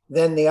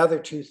 then the other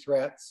two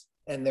threats,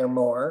 and there are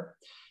more,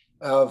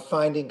 of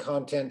finding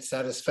content,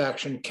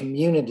 satisfaction,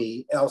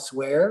 community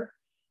elsewhere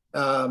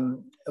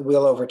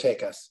will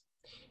overtake us.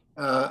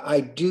 I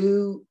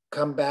do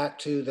come back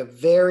to the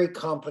very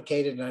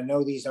complicated, and I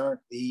know these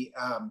aren't the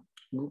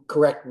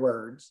correct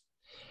words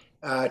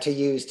to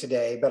use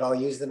today, but I'll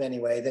use them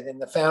anyway, that in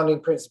the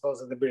founding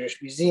principles of the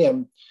British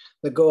Museum,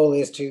 the goal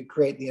is to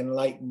create the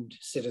enlightened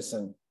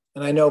citizen.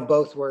 And I know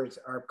both words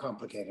are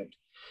complicated.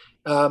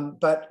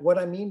 But what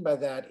I mean by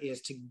that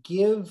is to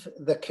give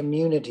the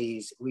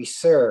communities we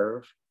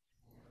serve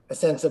a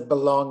sense of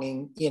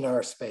belonging in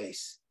our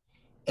space.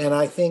 And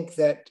I think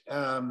that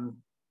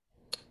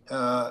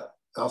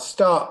I'll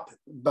stop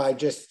by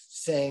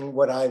just saying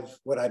what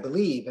I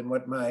believe and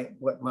what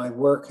my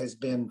work has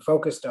been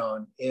focused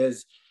on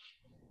is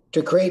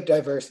to create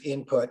diverse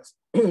inputs,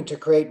 to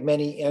create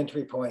many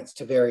entry points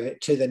to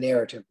the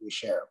narrative we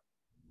share.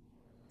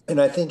 And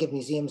I think if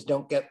museums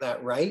don't get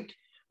that right,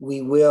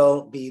 we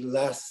will be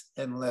less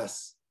and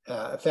less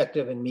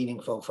effective and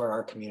meaningful for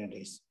our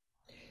communities.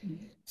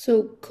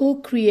 So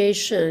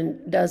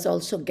co-creation does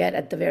also get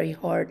at the very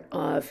heart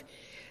of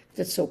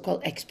the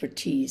so-called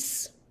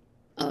expertise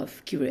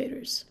of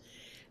curators.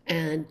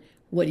 And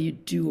what do you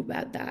do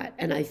about that?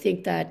 And I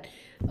think that,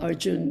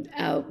 Arjun,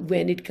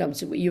 when it comes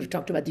to, you've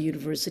talked about the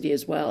university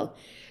as well,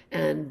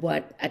 and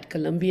what at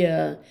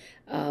Columbia,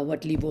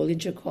 what Lee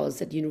Bollinger calls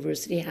that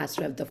university has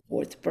to have the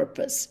fourth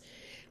purpose,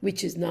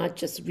 which is not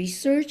just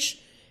research,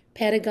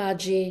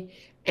 pedagogy,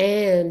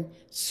 and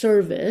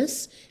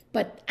service,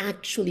 but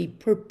actually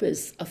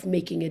purpose of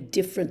making a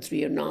difference through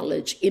your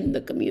knowledge in the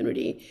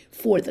community,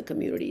 for the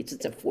community.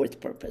 It's a fourth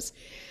purpose.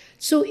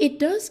 So it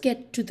does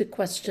get to the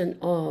question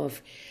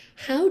of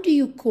how do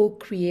you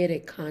co-create a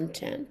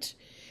content,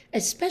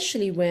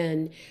 especially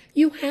when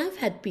you have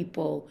had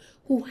people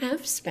who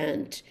have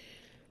spent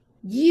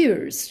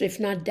years, if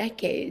not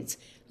decades,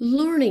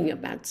 learning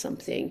about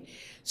something.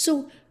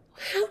 So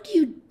how do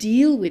you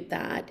deal with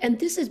that? And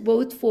this is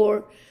both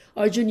for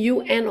Arjun,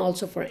 you, and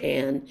also for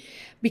Anne,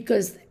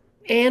 because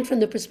Anne, from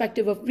the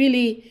perspective of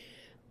really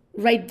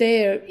right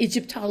there,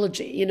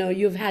 Egyptology,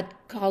 you've had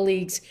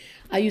colleagues.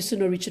 I used to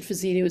know Richard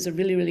Fazzini, who was a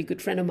really, really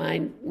good friend of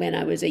mine when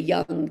I was a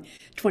young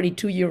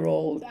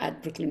 22-year-old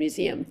at Brooklyn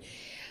Museum.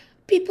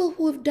 People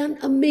who have done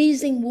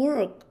amazing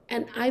work.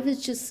 And I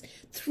was just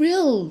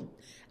thrilled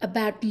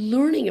about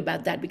learning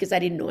about that because I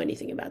didn't know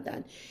anything about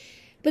that.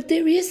 But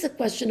there is the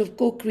question of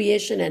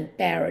co-creation and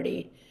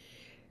parity.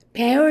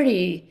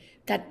 Parity,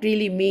 that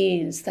really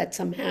means that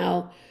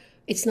somehow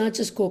it's not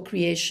just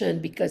co-creation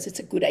because it's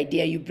a good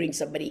idea, you bring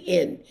somebody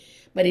in,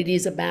 but it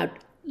is about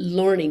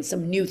learning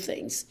some new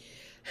things.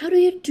 How do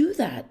you do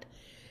that?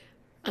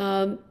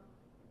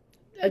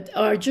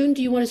 Arjun,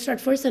 do you want to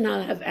start first, and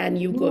I'll have Anne,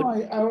 you go?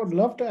 I would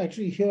love to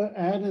actually hear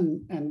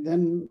Anne and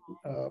then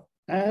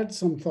add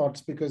some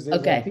thoughts, because there's,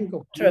 Okay. I think,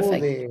 a flow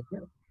there.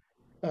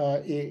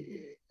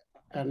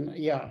 And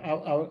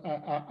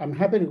yeah, I'm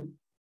happy to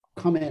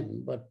come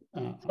in, but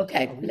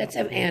okay, let's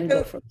have Anne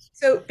go first.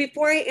 So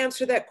before I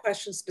answer that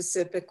question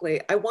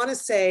specifically, I want to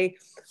say,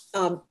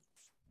 on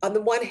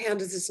the one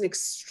hand, this is an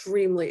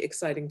extremely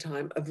exciting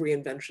time of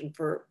reinvention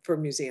for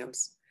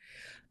museums,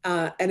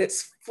 and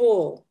it's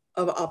full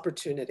of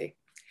opportunity.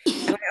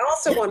 And I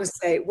also want to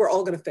say we're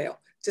all going to fail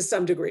to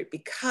some degree,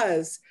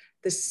 because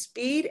the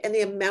speed and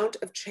the amount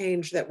of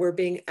change that we're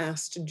being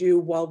asked to do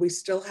while we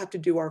still have to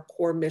do our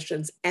core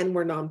missions, and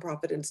we're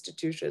nonprofit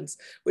institutions,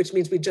 which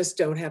means we just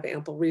don't have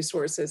ample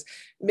resources,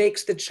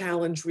 makes the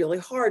challenge really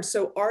hard.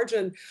 So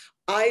Arjun,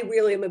 I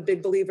really am a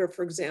big believer,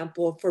 for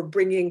example, for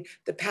bringing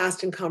the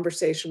past in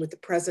conversation with the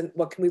present.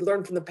 What can we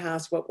learn from the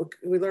past? What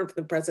can we learn from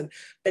the present?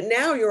 But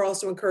now you're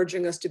also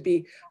encouraging us to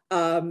be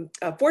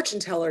fortune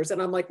tellers.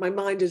 And I'm like, my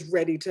mind is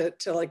ready to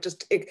like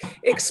just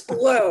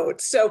explode.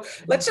 So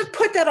let's just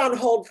put that on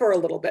hold for a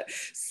little bit.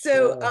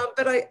 So,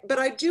 but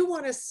I do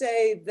want to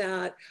say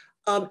that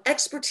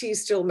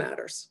expertise still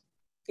matters.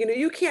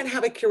 You can't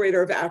have a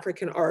curator of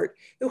African art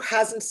who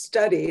hasn't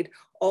studied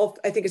all,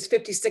 I think it's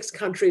 56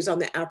 countries on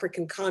the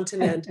African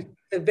continent,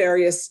 the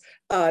various,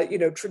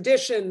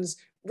 traditions,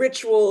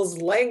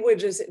 rituals,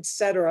 languages, et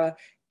cetera,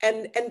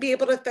 and be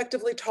able to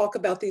effectively talk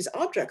about these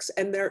objects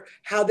and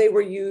how they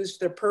were used,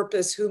 their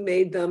purpose, who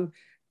made them,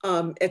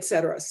 et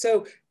cetera.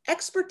 So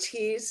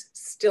expertise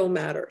still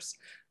matters,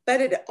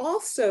 but it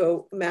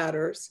also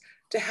matters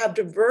to have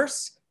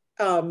diverse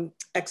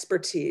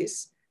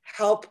expertise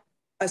help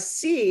us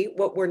see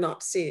what we're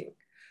not seeing.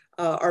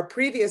 Our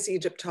previous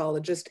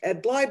Egyptologist,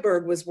 Ed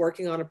Blyberg, was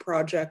working on a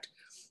project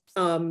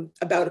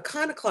about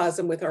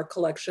iconoclasm with our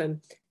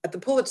collection at the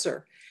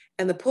Pulitzer.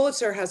 And the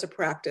Pulitzer has a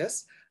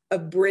practice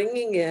of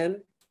bringing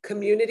in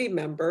community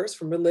members,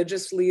 from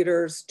religious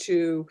leaders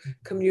to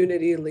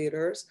community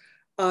leaders,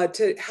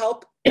 to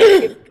help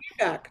give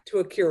feedback to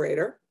a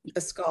curator,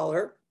 a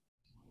scholar,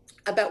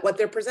 about what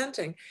they're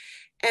presenting.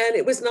 And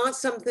it was not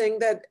something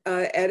that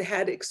Ed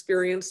had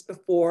experienced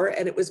before,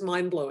 and it was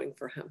mind-blowing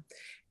for him.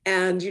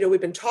 And,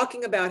 we've been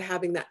talking about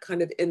having that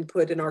kind of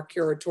input in our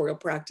curatorial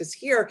practice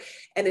here.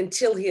 And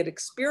until he had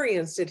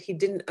experienced it, he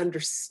didn't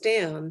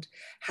understand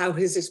how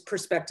his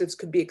perspectives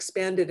could be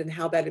expanded and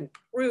how that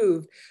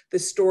improved the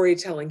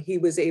storytelling he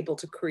was able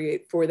to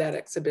create for that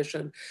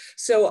exhibition.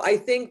 So I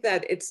think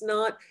that it's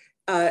not,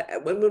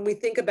 when we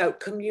think about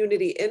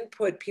community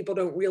input, people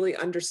don't really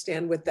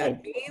understand what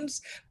that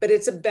means, but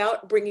it's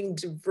about bringing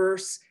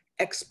diverse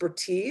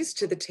expertise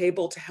to the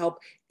table to help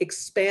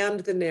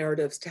expand the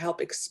narratives, to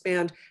help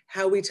expand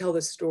how we tell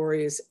the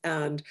stories.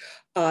 And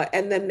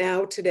then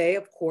now today,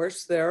 of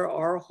course, there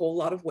are a whole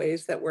lot of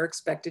ways that we're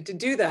expected to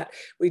do that.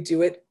 We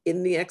do it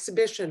in the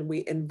exhibition.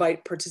 We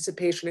invite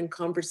participation and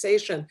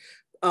conversation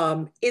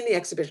in the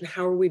exhibition.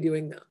 How are we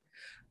doing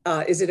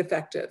that? Is it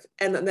effective?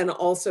 And then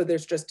also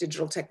there's just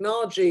digital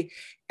technology.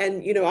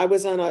 And, I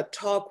was on a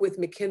talk with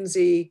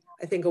McKinsey,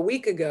 I think a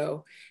week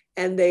ago,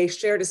 and they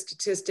shared a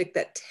statistic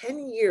that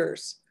 10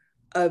 years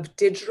of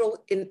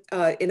digital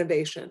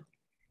innovation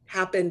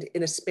happened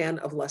in a span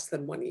of less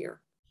than 1 year.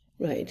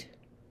 Right.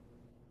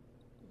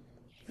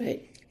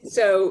 Right.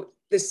 So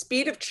the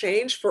speed of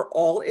change for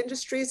all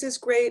industries is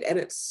great, and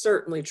it's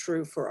certainly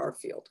true for our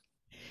field.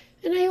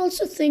 And I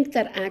also think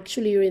that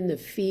actually you're in the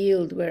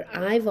field where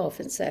I've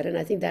often said, and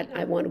I think that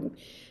I want to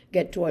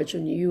get to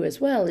Arjun, you as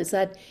well, is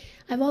that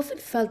I've often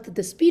felt that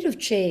the speed of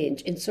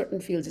change in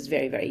certain fields is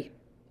very, very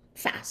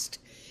fast.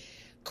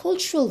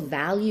 Cultural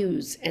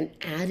values and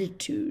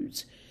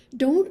attitudes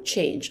don't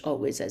change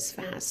always as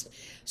fast.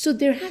 So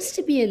there has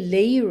to be a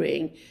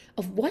layering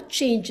of what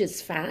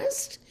changes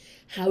fast,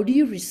 how do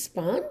you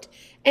respond,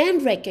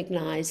 and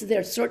recognize there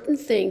are certain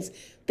things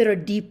that are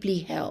deeply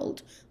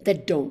held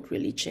that don't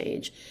really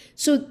change.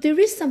 So there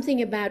is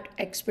something about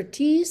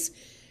expertise,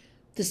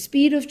 the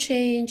speed of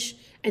change,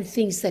 and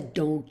things that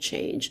don't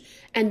change.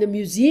 And the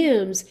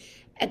museums,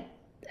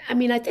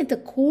 I think the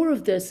core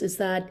of this is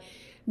that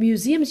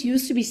museums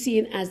used to be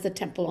seen as the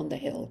temple on the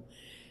hill.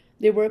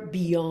 They were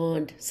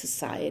beyond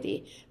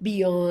society,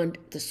 beyond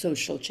the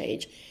social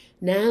change.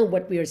 Now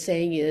what we are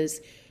saying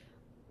is,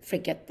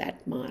 forget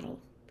that model.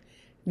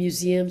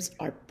 Museums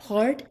are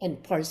part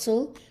and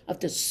parcel of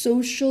the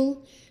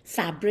social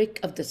fabric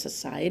of the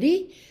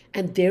society,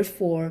 and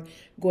therefore,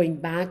 going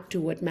back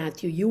to what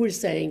Matthew, you were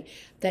saying,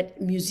 that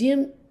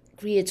museum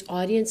creates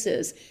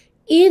audiences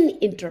in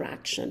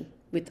interaction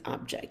with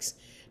objects.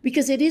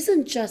 Because it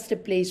isn't just a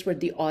place where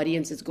the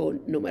audiences go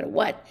no matter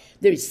what.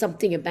 There is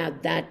something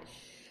about that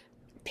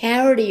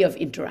parity of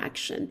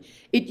interaction.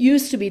 It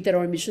used to be that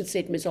our mission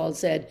statements all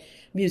said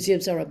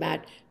museums are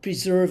about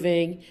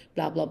preserving,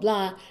 blah, blah,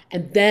 blah,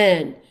 and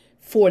then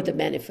for the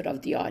benefit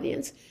of the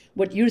audience.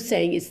 What you're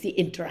saying is the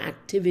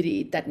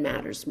interactivity that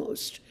matters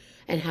most.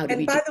 And how do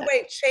we do that? And by the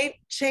way,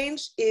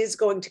 change is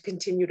going to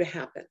continue to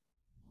happen.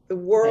 The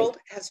world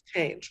has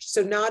changed.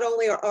 So not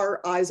only are our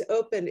eyes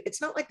open,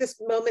 it's not like this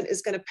moment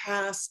is going to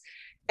pass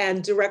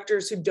and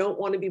directors who don't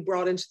want to be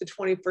brought into the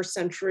 21st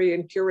century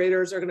and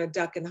curators are going to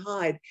duck and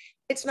hide.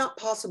 It's not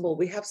possible.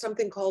 We have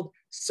something called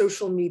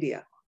social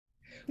media.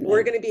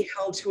 We're going to be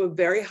held to a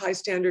very high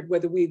standard,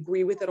 whether we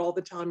agree with it all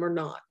the time or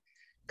not,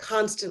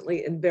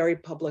 constantly in very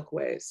public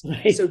ways.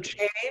 Right. So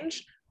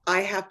change,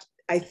 I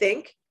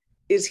think,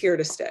 is here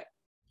to stay.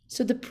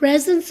 So the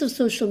presence of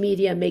social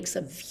media makes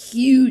a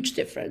huge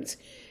difference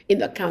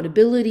in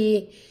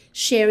accountability,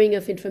 sharing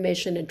of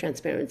information and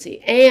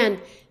transparency, and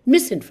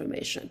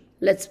misinformation.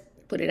 Let's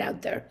put it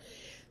out there.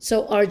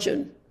 So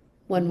Arjun,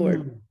 one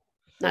word,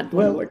 not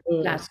one word,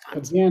 last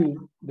concept.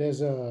 Again,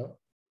 there's a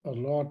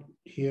lot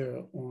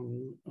here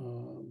on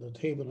the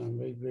table. I'm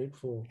very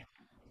grateful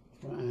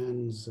for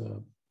Anne's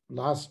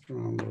last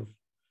round of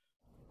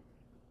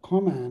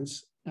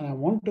comments. And I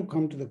want to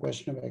come to the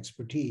question of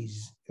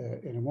expertise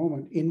in a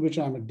moment, in which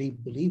I'm a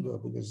deep believer,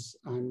 because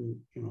I'm,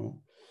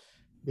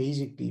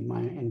 basically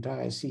my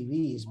entire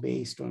CV is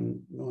based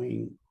on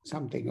knowing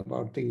something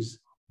about things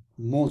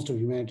most of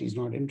humanity is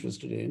not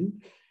interested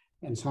in,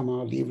 and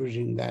somehow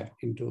leveraging that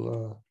into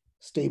a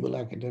stable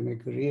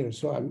academic career.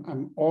 So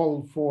I'm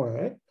all for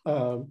it,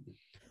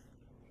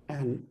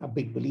 and a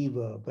big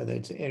believer, whether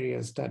it's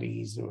area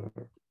studies or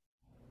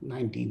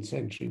 19th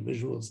century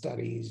visual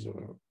studies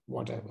or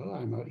whatever.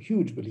 I'm a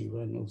huge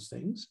believer in those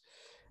things.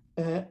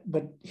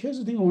 But here's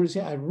the thing I want to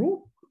say. I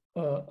wrote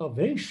a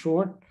very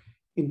short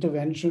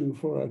intervention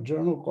for a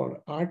journal called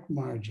Art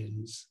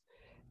Margins,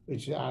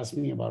 which asked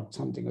me about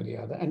something or the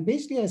other. And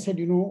basically I said,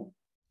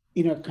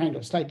 in a kind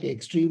of slightly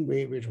extreme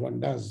way, which one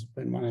does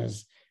when one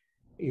has,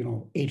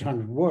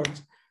 800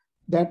 words,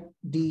 that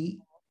the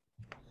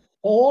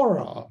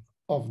aura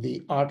of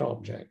the art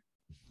object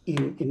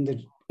in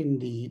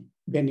the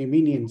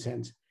Benjaminian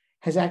sense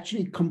has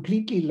actually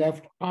completely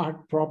left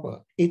art proper.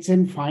 It's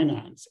in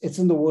finance. It's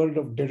in the world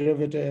of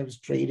derivatives,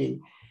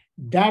 trading.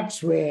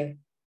 That's where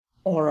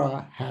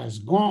aura has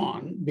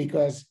gone,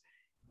 because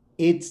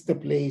it's the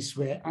place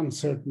where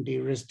uncertainty,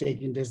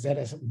 risk-taking, that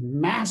has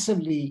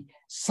massively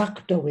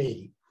sucked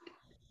away.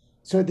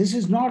 So this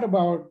is not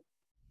about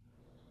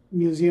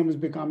museums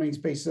becoming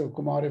spaces of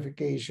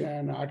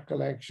commodification, art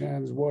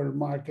collections, world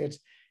markets.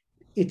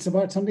 It's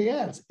about something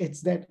else.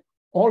 It's that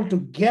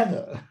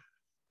altogether,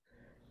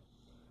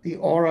 the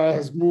aura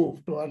has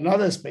moved to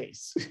another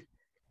space.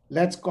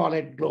 Let's call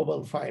it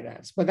global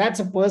finance. But that's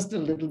a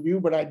personal little view,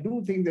 but I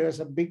do think there are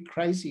some big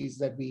crises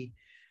that we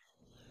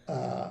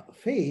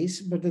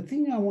face. But the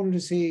thing I wanted to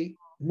say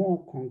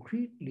more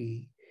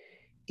concretely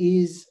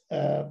is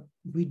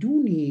we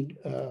do need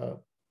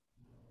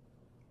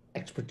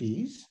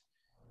expertise,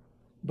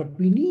 but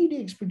we need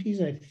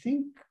expertise, I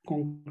think,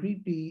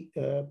 concretely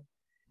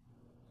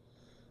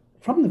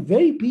from the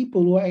very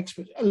people who are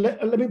experts.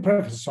 Let me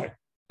preface, sorry,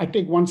 I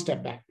take one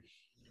step back.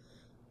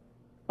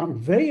 I'm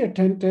very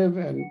attentive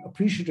and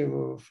appreciative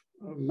of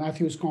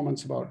Matthew's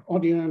comments about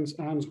audience,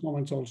 Anne's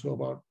comments also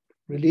about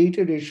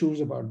related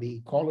issues, about the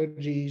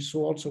ecology, so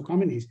also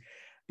communities.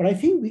 But I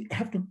think we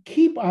have to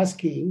keep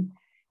asking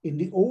in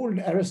the old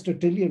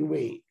Aristotelian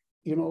way.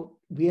 You know,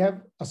 we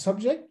have a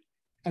subject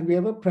and we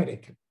have a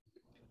predicate.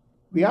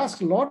 We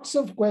ask lots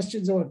of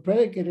questions about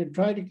predicate and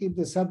try to keep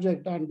the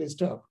subject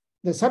undisturbed.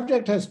 The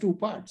subject has two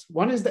parts.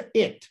 One is the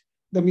it,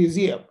 the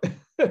museum.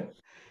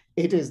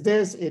 It is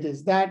this, it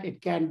is that,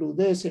 it can do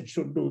this, it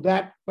should do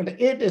that. But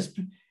it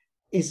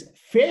is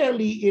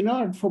fairly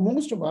inert for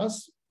most of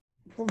us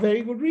for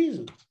very good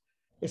reasons.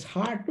 It's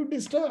hard to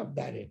disturb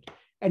that it.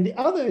 And the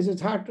other is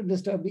it's hard to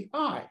disturb the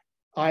I,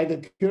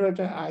 the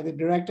curator, I, the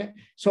director.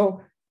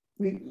 So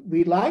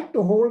we like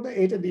to hold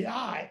the it and the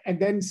I and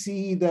then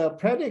see the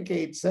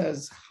predicates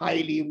as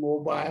highly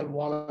mobile,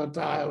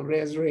 volatile,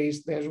 there's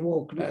race, there's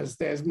wokeness,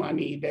 there's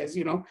money, there's,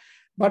 you know,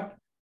 but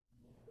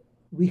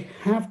we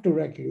have to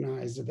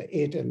recognize that the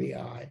it and the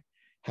I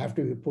have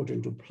to be put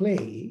into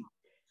play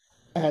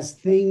as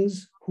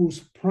things whose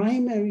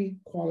primary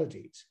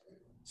qualities,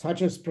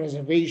 such as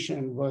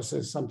preservation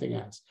versus something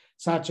else,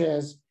 such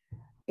as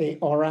a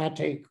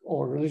oratic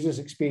or religious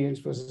experience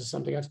versus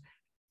something else,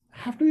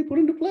 have to be put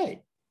into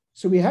play.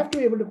 So we have to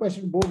be able to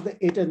question both the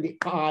it and the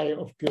I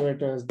of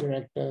curators,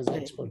 directors,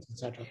 experts,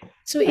 etc.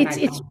 So it's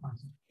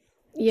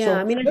yeah. So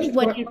I mean, I think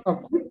what you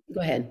go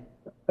ahead.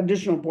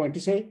 Additional point to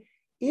say,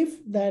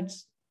 if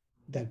that's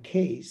the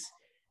case,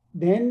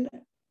 then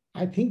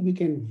I think we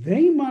can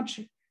very much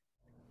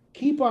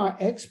keep our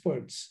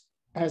experts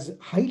as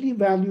highly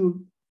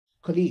valued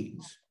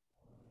colleagues,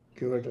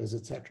 curators,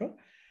 etc.,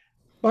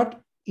 but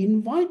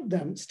invite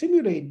them,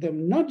 stimulate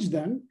them, nudge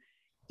them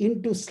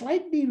into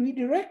slightly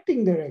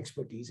redirecting their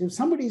expertise. If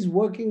somebody is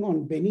working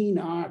on Benin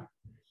art,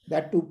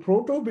 that to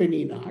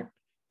Proto-Benin art,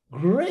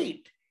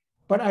 great.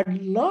 But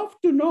I'd love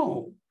to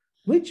know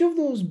which of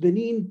those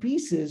Benin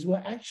pieces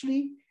were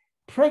actually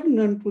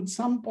pregnant with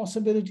some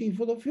possibility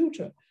for the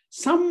future.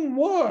 Some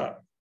were.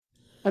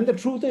 And the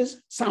truth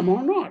is, some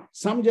are not.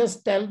 Some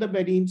just tell the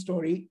Benin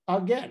story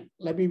again.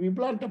 Let me be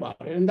blunt about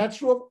it. And that's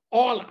true of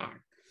all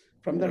art,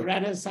 from the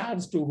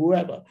Renaissance to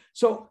whoever.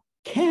 So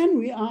can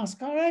we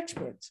ask our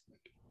experts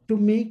to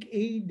make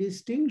a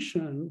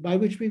distinction by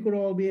which we could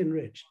all be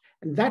enriched?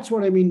 And that's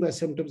what I mean by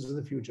symptoms of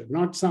the future,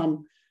 not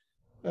some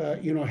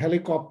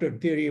helicopter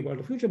theory about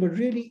the future, but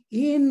really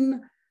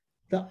in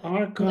the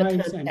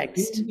archives and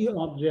in the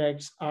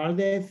objects, are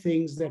there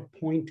things that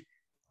point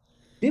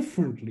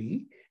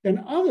differently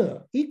than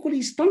other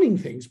equally stunning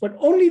things, but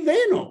only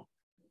they know?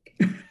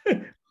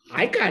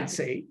 I can't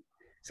say.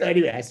 So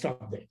anyway, I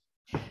stop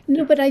there.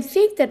 No, but I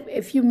think that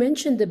if you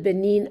mentioned the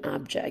Benin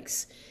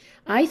objects,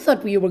 I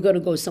thought we were going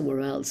to go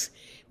somewhere else,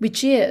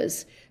 which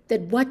is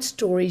that what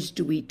stories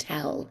do we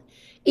tell,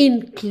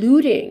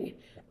 including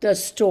the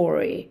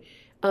story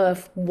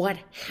of what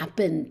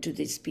happened to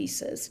these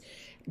pieces,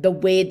 the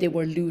way they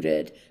were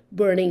looted,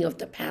 burning of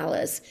the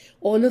palace.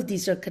 All of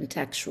these are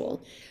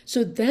contextual.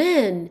 So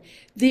then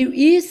there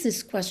is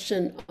this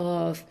question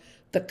of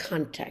the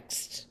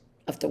context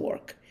of the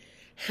work,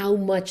 how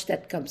much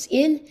that comes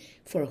in,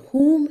 for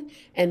whom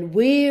and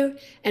where,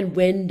 and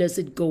when does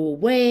it go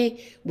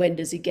away, when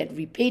does it get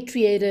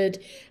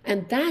repatriated.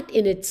 And that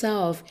in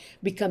itself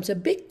becomes a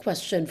big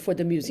question for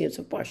the museums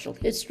of partial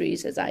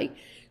histories, as I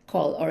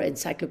call our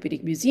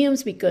encyclopedic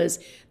museums, because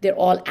they're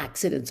all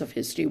accidents of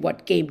history.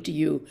 What came to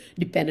you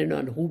depended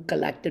on who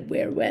collected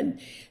where, when.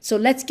 So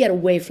let's get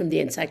away from the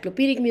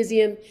encyclopedic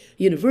museum,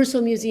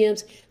 universal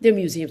museums. They're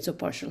museums of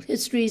partial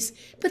histories,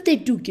 but they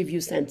do give you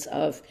sense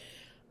of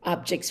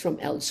objects from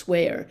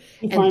elsewhere.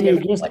 If I may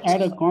just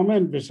add a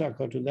comment,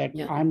 Vishaka, to that.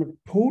 Yeah. I'm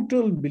a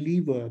total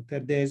believer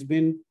that there's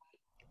been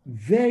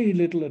very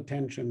little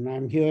attention.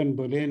 I'm here in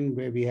Berlin,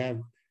 where we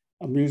have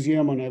a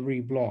museum on every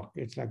block.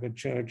 It's like a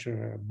church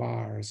or a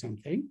bar or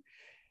something.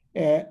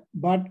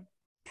 But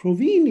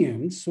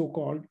provenience,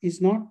 so-called,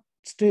 is not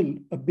still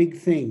a big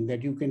thing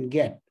that you can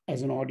get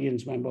as an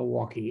audience member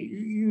walking.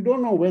 You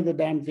don't know where the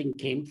damn thing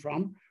came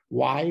from,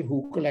 why,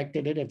 who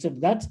collected it, etc.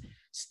 That's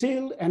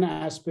still an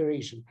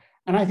aspiration.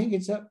 And I think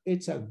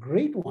it's a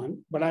great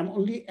one, but I'm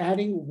only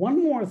adding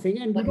one more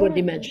thing. And one more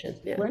dimension.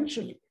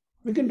 Sequentially.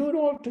 We can do it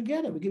all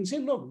together. We can say,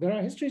 look, there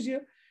are histories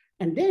here.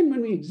 And then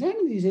when we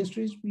examine these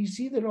histories, we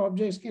see that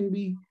objects can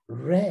be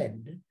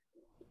read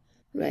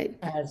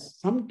as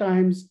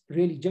sometimes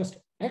really just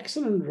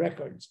excellent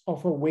records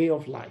of a way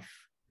of life,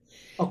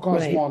 a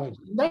cosmology.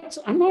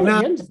 I'm not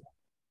against that.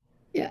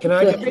 Yeah, Can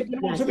I go just, It ahead,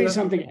 can also be Matthew.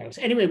 something else.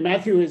 Anyway,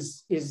 Matthew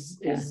is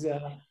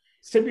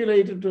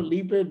stimulated to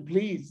leap in,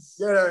 please.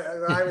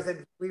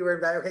 we were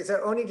back. Okay,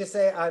 so only to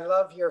say, I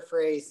love your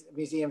phrase,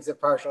 museums of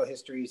partial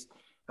histories.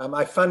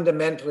 I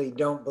fundamentally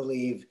don't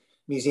believe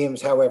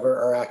museums, however,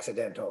 are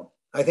accidental.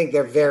 I think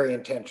they're very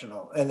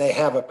intentional and they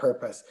have a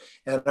purpose.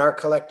 And our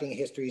collecting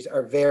histories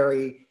are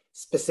very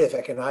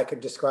specific. And I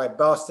could describe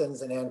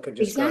Boston's and Anne could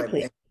describe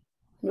Exactly. all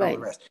Right.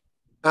 the rest.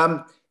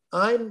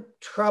 I'm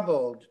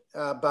troubled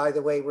by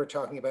the way we're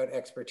talking about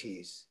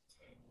expertise.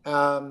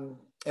 And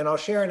I'll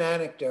share an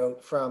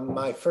anecdote from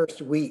my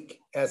first week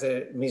as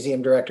a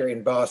museum director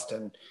in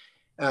Boston,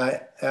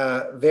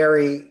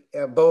 very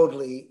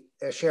boldly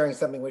sharing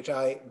something which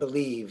I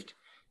believed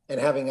and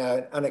having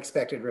an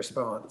unexpected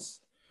response.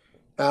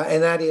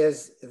 And that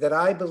is that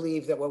I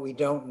believe that what we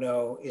don't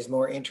know is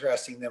more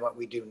interesting than what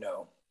we do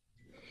know.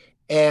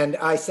 And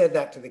I said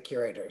that to the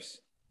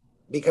curators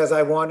because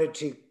I wanted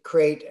to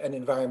create an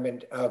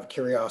environment of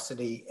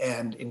curiosity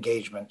and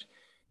engagement.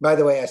 By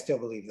the way, I still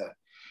believe that.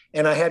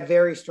 And I had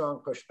very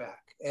strong pushback.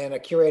 And a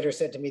curator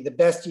said to me, the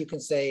best you can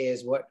say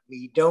is what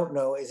we don't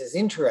know is as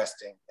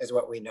interesting as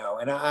what we know.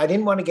 And I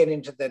didn't want to get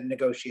into the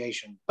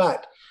negotiation,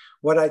 but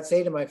what I'd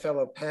say to my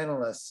fellow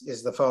panelists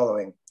is the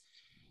following.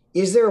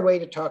 Is there a way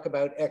to talk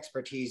about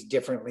expertise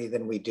differently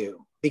than we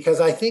do?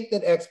 Because I think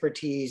that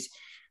expertise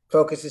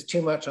focuses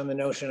too much on the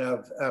notion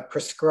of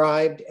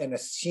prescribed and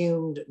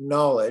assumed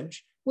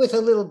knowledge with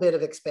a little bit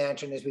of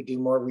expansion as we do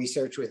more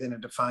research within a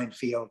defined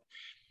field.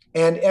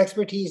 And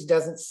expertise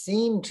doesn't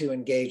seem to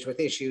engage with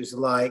issues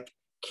like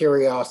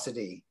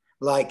curiosity,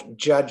 like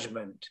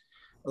judgment,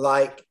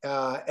 like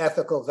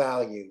ethical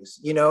values.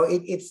 You know,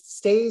 it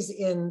stays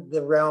in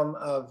the realm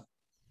of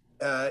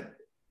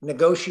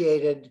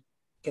negotiated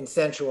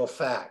consensual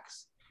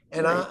facts.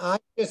 And right. I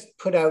just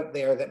put out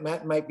there that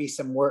might be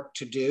some work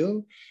to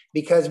do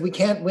because we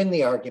can't win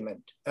the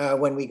argument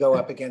when we go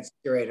up against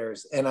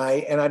curators. And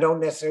I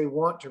don't necessarily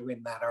want to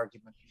win that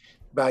argument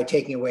by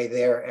taking away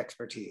their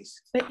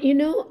expertise. But you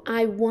know,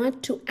 I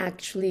want to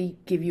actually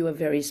give you a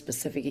very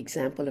specific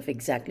example of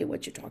exactly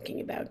what you're talking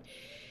about.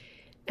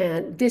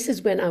 And this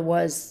is when I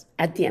was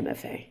at the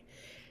MFA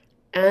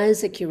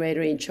as a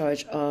curator in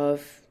charge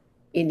of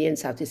Indian,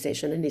 Southeast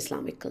Asian, and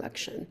Islamic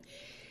collection.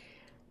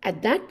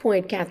 At that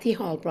point, Kathy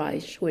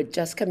Hallbright, who had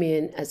just come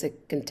in as a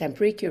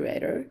contemporary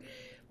curator,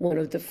 one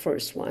of the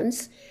first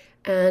ones,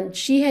 and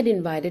she had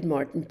invited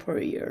Martin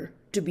Puryear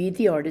to be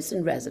the artist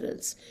in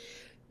residence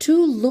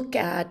to look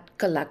at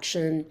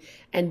collection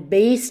and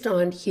based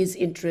on his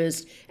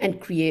interest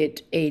and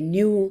create a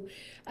new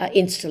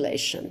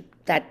installation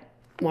that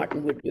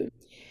Martin would do.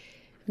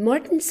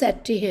 Martin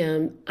said to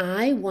him,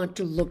 I want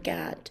to look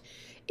at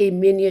a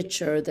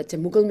miniature that's a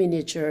Mughal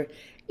miniature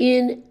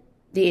in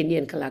the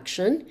Indian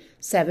collection,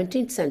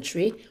 17th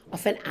century,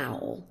 of an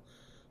owl,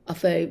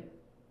 of a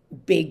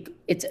big,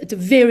 it's a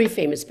very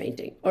famous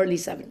painting, early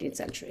 17th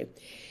century.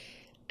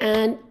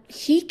 And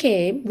he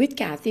came with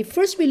Kathy.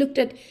 First, we looked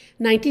at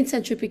 19th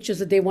century pictures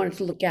that they wanted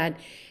to look at,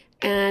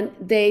 and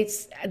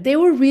they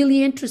were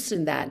really interested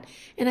in that.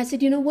 And I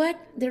said, you know what?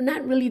 They're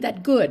not really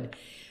that good.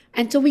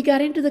 And so we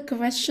got into the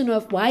question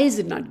of why is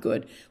it not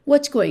good?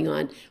 What's going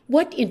on?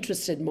 What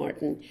interested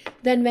Martin?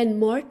 Then when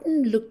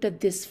Martin looked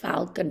at this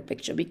falcon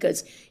picture,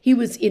 because he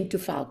was into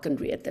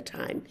falconry at the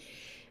time,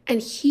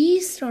 and he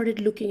started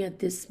looking at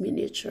this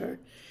miniature,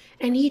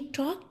 and he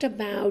talked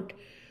about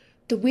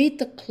the way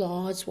the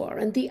claws were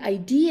and the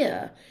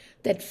idea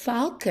that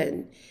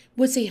falcon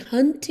was a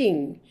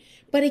hunting,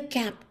 but a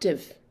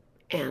captive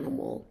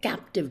animal,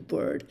 captive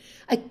bird,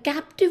 a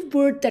captive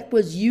bird that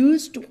was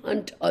used to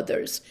hunt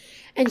others.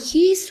 And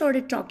he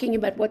started talking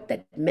about what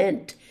that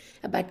meant,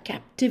 about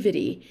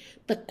captivity,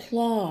 the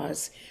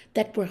claws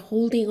that were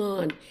holding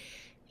on.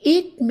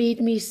 It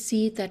made me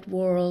see that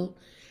world.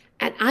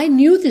 And I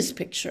knew this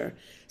picture,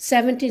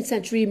 17th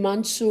century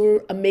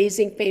Mansour,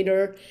 amazing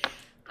painter.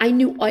 I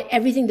knew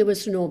everything there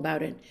was to know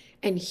about it.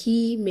 And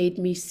he made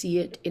me see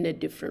it in a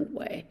different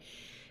way.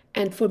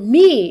 And for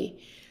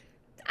me,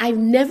 I've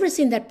never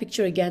seen that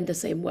picture again the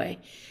same way.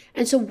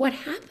 And so what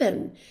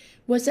happened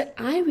was that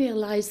I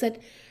realized that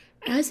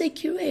as a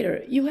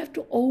curator, you have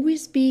to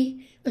always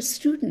be a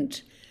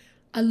student,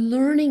 a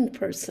learning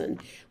person,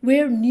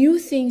 where new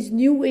things,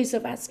 new ways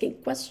of asking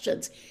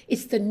questions.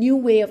 It's the new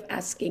way of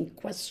asking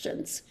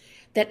questions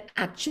that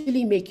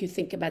actually make you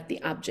think about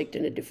the object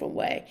in a different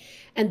way.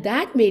 And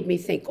that made me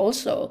think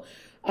also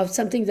of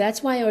something.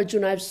 That's why,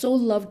 Arjun, I've so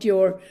loved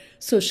your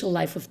social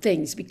life of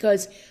things,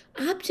 because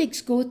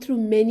objects go through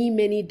many,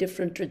 many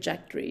different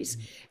trajectories,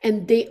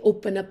 and they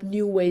open up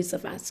new ways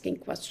of asking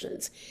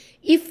questions.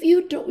 If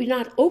you're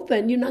not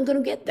open, you're not going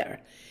to get there.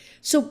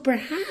 So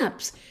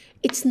perhaps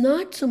it's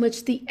not so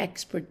much the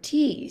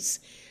expertise,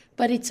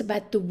 but it's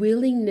about the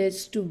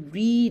willingness to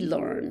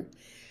relearn,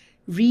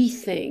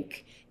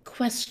 rethink,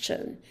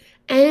 question,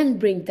 and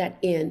bring that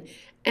in.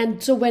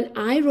 And so when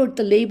I wrote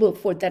the label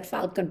for that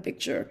falcon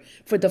picture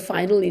for the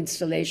final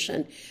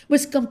installation, it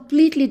was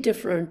completely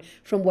different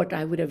from what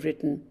I would have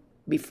written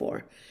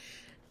before.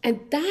 And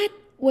that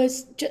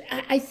was,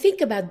 I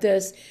think about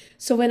this.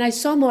 So when I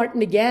saw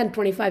Martin again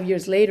 25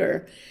 years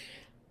later,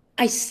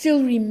 I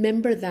still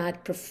remember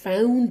that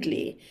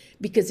profoundly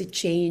because it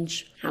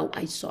changed how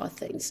I saw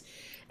things.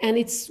 And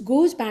it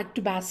goes back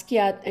to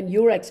Basquiat and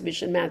your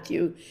exhibition,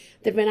 Matthew,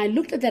 that when I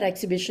looked at that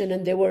exhibition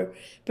and there were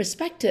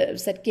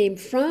perspectives that came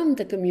from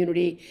the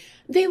community,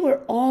 they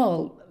were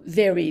all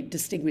very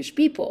distinguished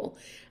people.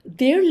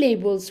 Their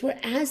labels were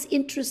as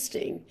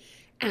interesting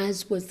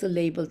as was the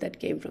label that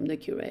came from the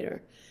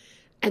curator.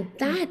 And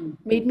that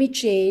made me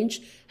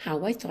change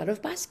how I thought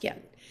of Basquiat.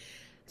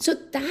 So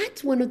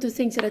that's one of the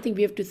things that I think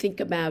we have to think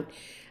about.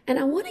 And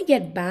I want to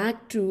get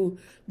back to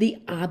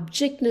the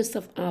objectness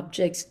of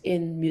objects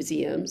in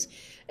museums,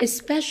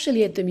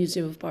 especially at the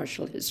Museum of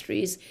Partial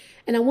Histories.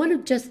 And I want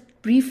to just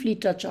briefly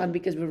touch on,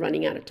 because we're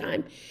running out of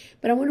time,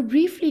 but I want to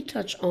briefly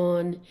touch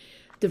on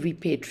the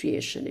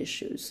repatriation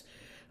issues.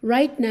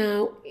 Right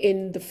now,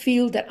 in the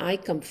field that I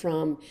come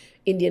from,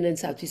 Indian and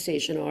Southeast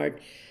Asian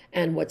art,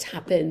 and what's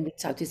happened with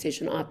Southeast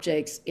Asian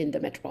objects in the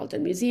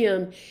Metropolitan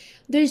Museum,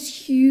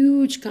 there's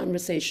huge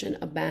conversation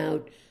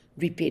about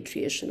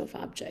repatriation of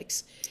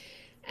objects.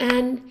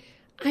 And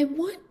I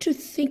want to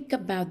think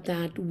about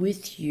that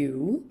with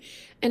you.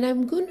 And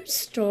I'm going to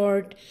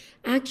start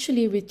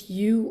actually with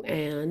you,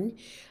 Anne,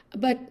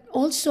 but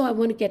also I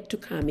want to get to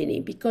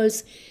Kamini,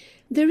 because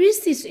there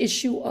is this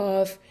issue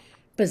of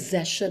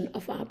possession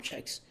of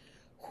objects.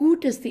 Who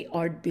does the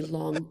art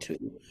belong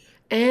to?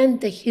 And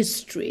the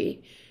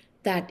history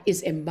that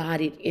is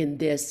embodied in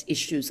these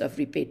issues of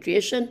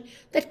repatriation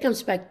that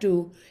comes back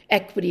to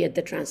equity at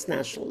the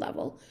transnational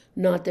level,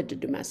 not at the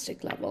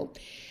domestic level.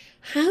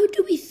 How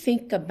do we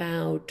think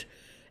about,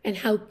 and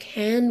how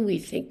can we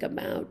think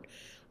about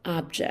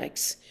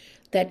objects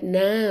that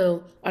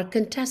now are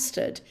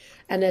contested?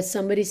 And as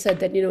somebody said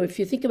that, if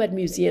you think about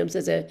museums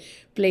as a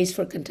place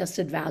for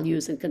contested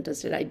values and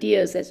contested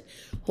ideas, as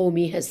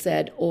Homi has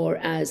said, or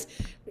as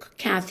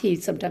Kathy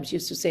sometimes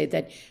used to say,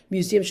 that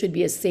museums should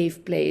be a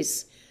safe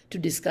place to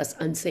discuss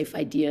unsafe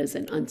ideas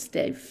and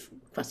unsafe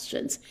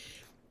questions.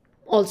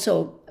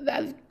 Also,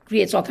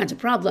 creates all kinds of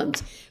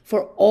problems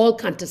for all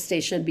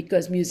contestation,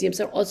 because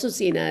museums are also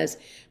seen as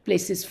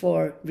places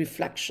for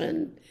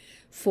reflection,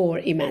 for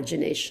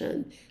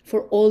imagination,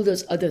 for all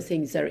those other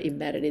things that are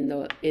embedded in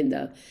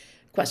the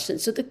question.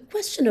 So the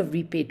question of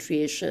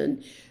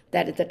repatriation,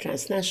 that at the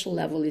transnational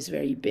level, is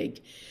very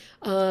big.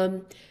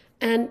 And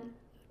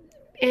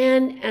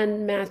Anne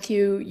and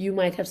Matthew, you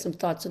might have some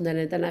thoughts on that,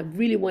 and then I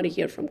really want to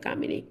hear from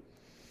Kamini.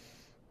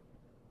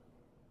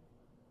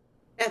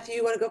 Matthew,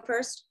 you want to go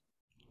first?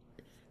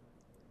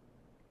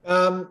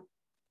 I'm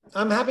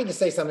happy to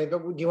say something, but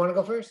do you want to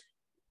go first?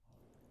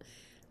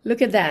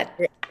 Look at that.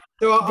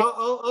 So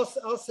I'll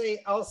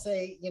say,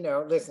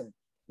 listen,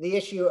 the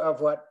issue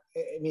of what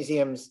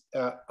museums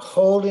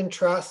hold in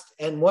trust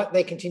and what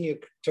they continue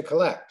to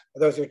collect.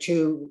 Those are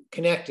two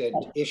connected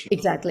issues.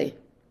 Exactly.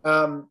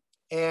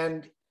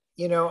 And,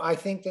 I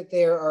think that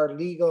there are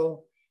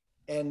legal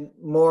and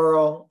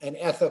moral and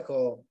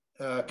ethical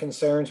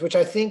concerns, which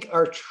I think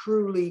are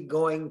truly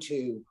going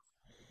to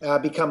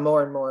become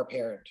more and more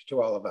apparent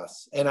to all of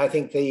us. And I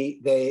think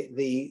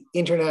the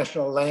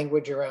international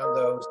language around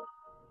those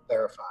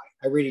clarify.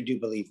 I really do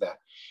believe that.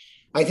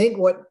 I think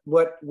what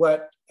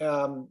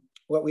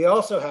we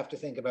also have to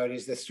think about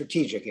is the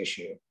strategic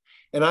issue.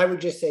 And I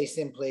would just say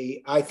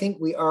simply, I think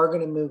we are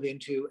going to move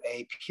into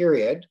a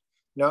period,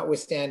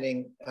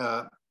 notwithstanding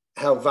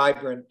how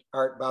vibrant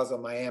Art Basel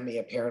Miami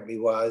apparently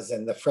was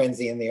and the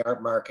frenzy in the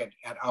art market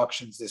at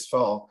auctions this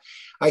fall.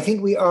 I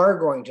think we are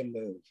going to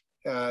move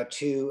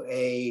to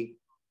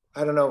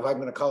I don't know if I'm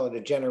going to call it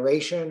a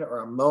generation or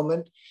a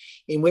moment,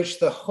 in which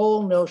the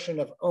whole notion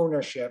of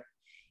ownership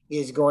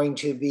is going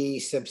to be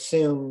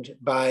subsumed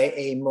by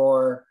a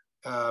more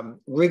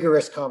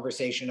rigorous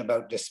conversation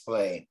about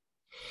display.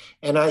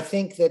 And I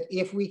think that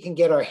if we can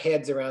get our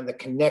heads around the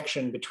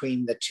connection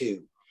between the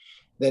two,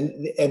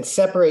 and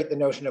separate the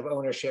notion of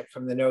ownership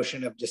from the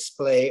notion of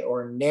display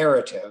or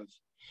narrative,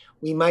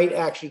 we might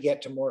actually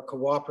get to more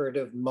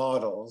cooperative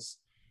models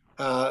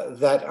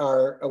that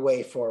are a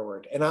way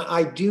forward. And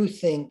I do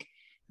think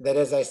that,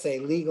 as I say,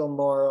 legal,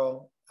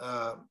 moral,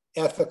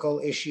 ethical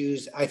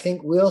issues, I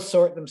think will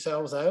sort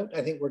themselves out.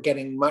 I think we're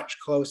getting much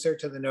closer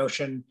to the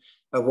notion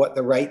of what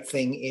the right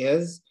thing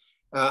is.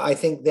 I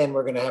think then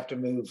we're going to have to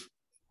move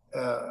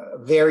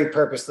very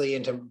purposely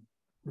into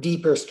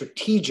deeper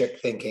strategic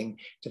thinking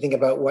to think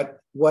about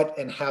what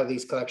and how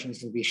these collections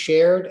can be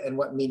shared and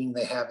what meaning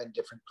they have in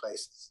different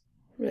places.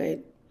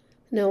 Right.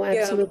 No,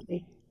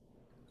 absolutely.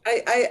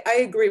 Yeah. I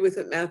agree with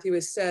what Matthew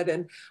has said,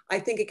 and I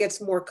think it gets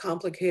more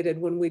complicated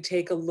when we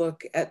take a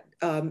look at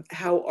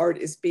how art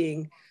is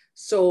being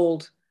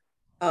sold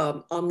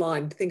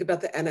online. Think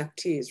about the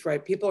NFTs,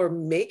 right? People are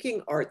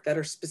making art that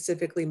are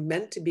specifically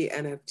meant to be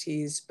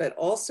NFTs, but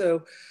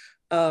also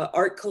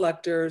art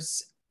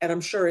collectors, and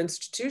I'm sure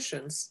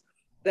institutions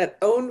that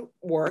own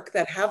work,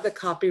 that have the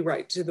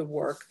copyright to the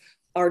work,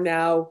 are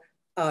now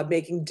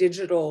making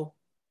digital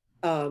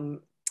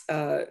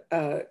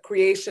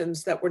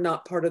creations that were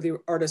not part of the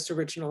artist's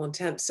original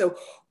intent. So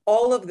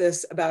all of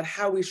this about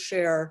how we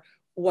share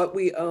what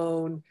we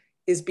own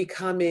is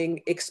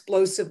becoming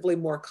explosively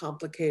more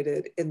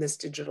complicated in this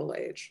digital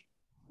age.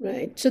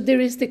 Right. So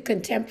there is the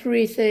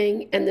contemporary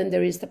thing, and then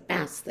there is the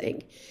past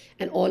thing.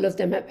 And all of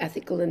them have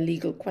ethical and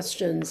legal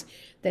questions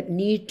that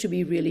need to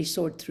be really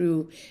sorted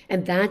through.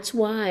 And that's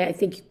why I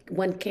think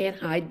one can't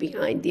hide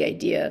behind the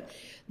idea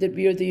that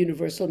we are the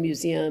Universal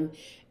Museum.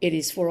 It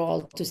is for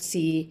all to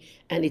see,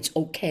 and it's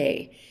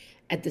okay.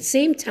 At the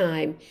same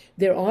time,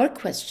 there are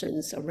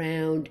questions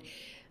around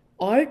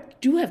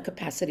art do have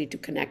capacity to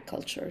connect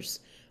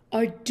cultures.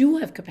 Art do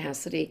have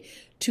capacity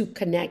to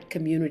connect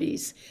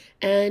communities.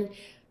 And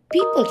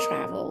people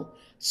travel.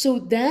 So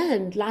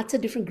then lots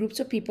of different groups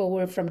of people who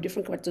are from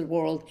different parts of the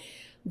world,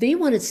 they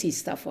want to see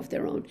stuff of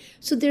their own.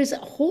 So there's a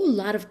whole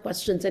lot of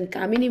questions. And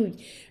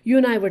Kamini, you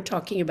and I were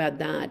talking about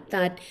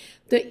that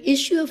the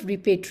issue of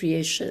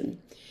repatriation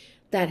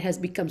that has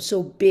become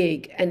so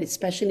big, and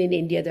especially in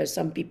India, there's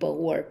some people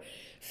who are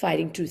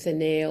fighting tooth and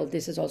nail.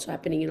 This is also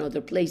happening in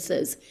other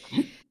places.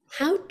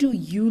 How do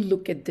you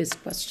look at this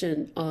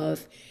question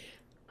of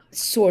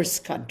source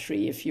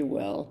country, if you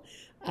will?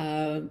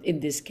 In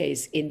this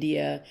case,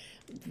 India,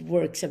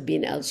 works have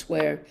been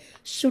elsewhere.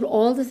 Should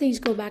all the things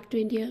go back to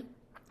India?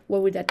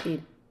 What would that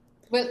mean?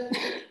 Well,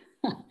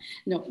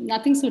 no,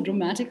 nothing so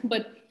dramatic,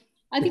 but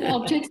I think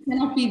objects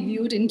cannot be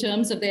viewed in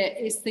terms of their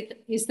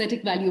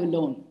aesthetic value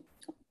alone.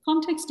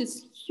 Context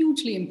is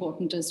hugely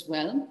important as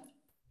well.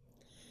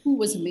 Who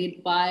was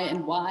made by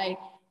and why?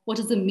 What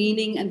is the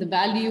meaning and the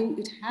value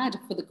it had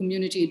for the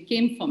community it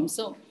came from?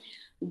 So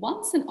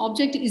once an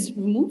object is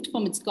removed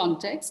from its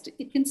context,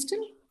 it can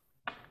still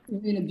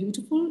be a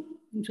beautiful,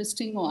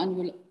 interesting, or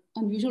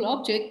unusual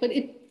object, but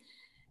it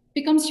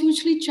becomes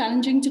hugely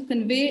challenging to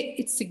convey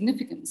its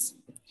significance.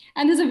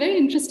 And there's a very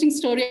interesting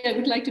story I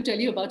would like to tell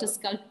you about a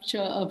sculpture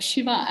of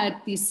Shiva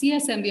at the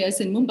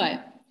CSMBS in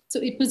Mumbai. So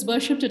it was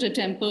worshipped at a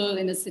temple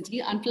in a city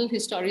until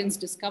historians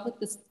discovered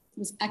this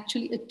was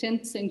actually a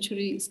 10th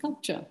century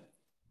sculpture.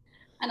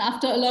 And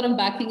after a lot of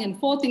backing and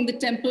forthing, the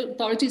temple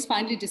authorities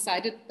finally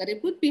decided that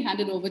it would be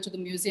handed over to the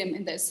museum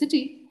in their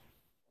city.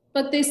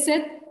 But they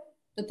said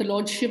that the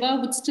Lord Shiva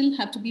would still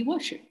have to be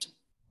worshipped.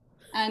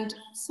 And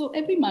so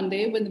every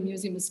Monday when the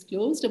museum is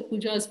closed, a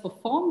puja is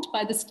performed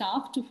by the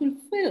staff to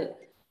fulfill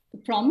the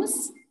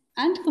promise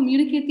and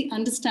communicate the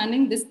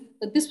understanding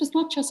that this was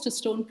not just a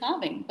stone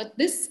carving, but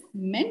this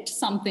meant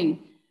something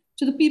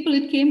to the people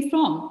it came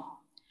from.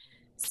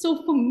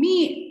 So for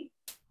me,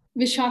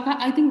 Vishaka,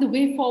 I think the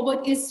way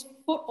forward is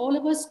for all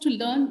of us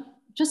to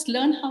just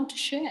learn how to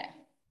share.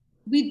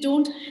 We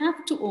don't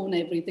have to own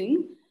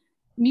everything.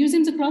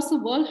 Museums across the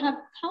world have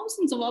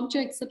thousands of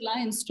objects that lie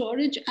in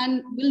storage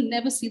and will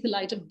never see the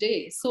light of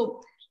day.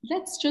 So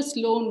let's just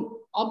loan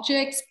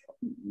objects,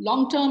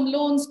 long-term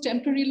loans,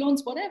 temporary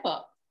loans,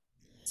 whatever.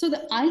 So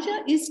the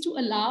idea is to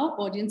allow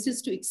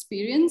audiences to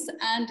experience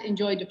and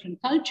enjoy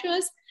different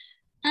cultures,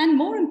 and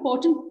more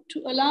important,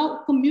 to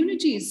allow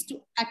communities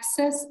to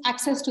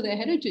access to their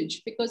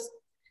heritage, because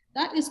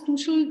that is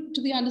crucial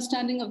to the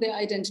understanding of their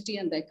identity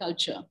and their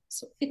culture.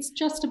 So it's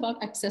just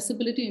about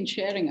accessibility and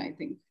sharing, I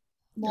think.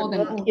 More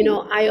than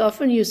I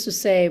often used to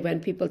say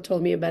when people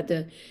told me about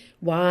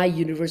why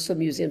universal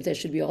museums, there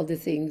should be all the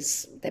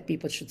things that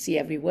people should see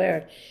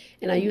everywhere.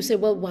 And I used to say,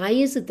 well, why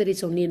is it that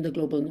it's only in the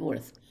global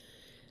north?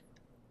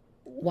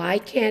 Why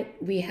can't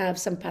we have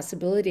some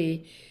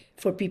possibility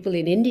for people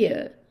in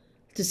India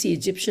to see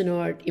Egyptian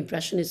art,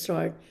 Impressionist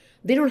art?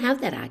 They don't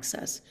have that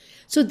access.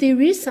 So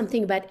there is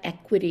something about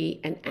equity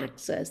and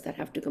access that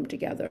have to come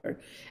together.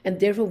 And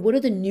therefore, what are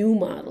the new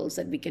models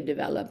that we can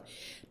develop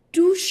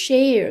to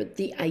share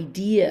the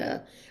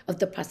idea of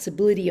the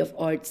possibility of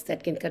arts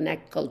that can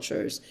connect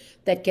cultures,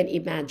 that can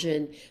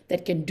imagine,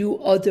 that can do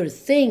other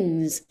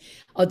things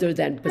other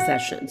than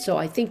possession? So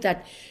I think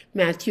that,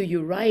 Matthew,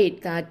 you're right,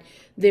 that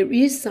there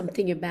is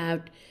something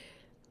about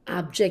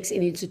objects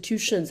in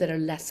institutions that are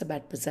less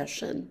about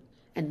possession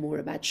and more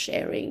about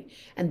sharing.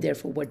 And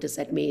therefore, what does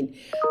that mean?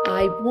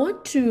 I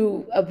want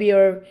to, we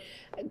are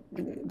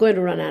going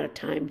to run out of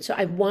time. So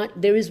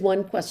there is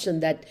one question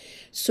that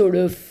sort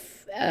of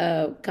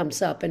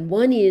comes up, and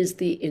one is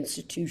the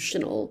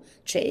institutional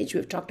change.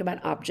 We've talked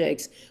about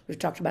objects, we've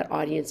talked about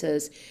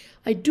audiences.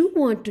 I do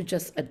want to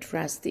just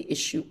address the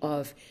issue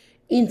of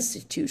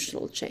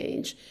institutional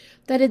change,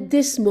 that at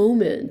this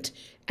moment,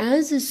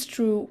 as is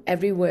true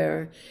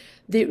everywhere,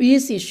 there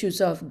is issues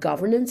of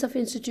governance of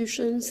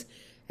institutions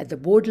at the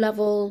board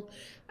level,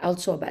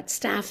 also about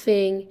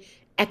staffing,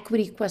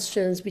 equity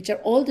questions, which are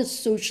all the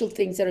social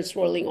things that are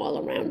swirling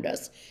all around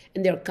us,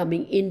 and they're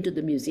coming into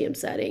the museum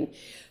setting.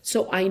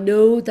 So I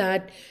know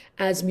that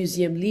as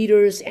museum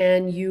leaders,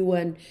 and you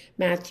and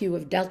Matthew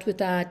have dealt with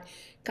that.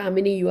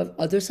 Kamini, you have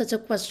other such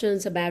of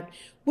questions about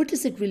what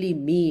does it really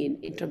mean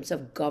in terms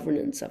of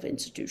governance of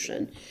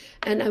institution.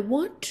 And I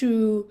want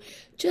to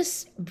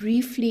just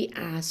briefly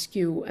ask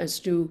you as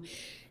to,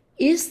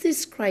 is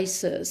this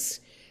crisis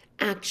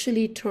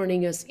actually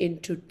turning us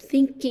into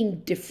thinking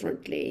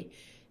differently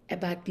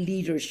about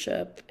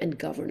leadership and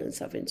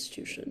governance of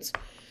institutions.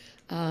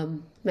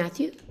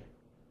 Matthew?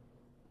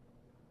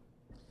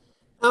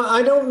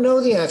 I don't know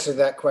the answer to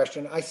that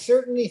question. I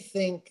certainly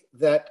think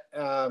that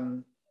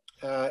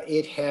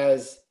it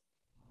has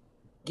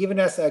given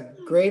us a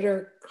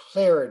greater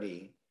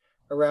clarity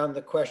around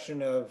the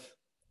question of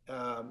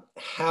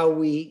how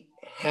we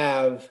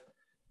have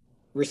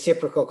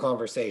reciprocal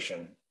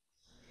conversation.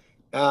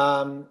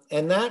 And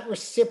that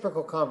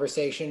reciprocal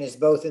conversation is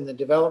both in the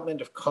development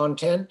of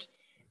content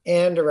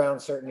and around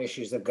certain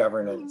issues of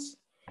governance.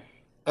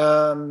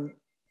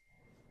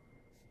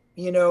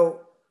 You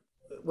know,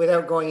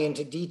 without going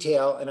into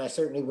detail, and I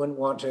certainly wouldn't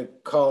want to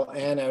call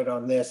Anne out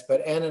on this,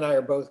 but Anne and I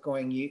are both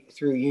going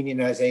through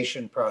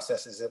unionization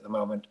processes at the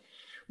moment,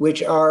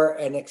 which are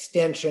an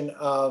extension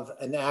of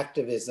an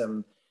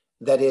activism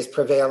that is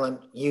prevalent,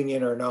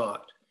 union or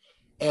not.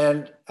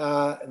 And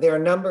there are a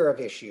number of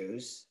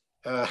issues.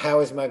 How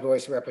is my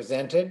voice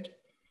represented?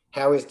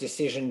 How is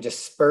decision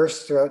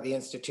dispersed throughout the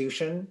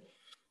institution?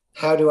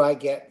 How do I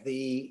get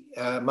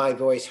my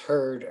voice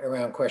heard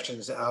around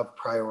questions of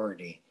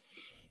priority?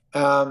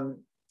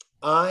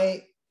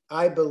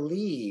 I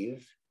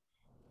believe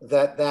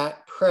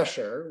that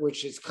pressure,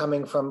 which is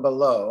coming from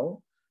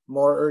below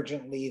more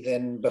urgently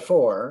than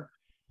before,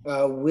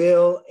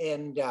 will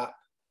end up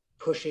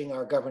pushing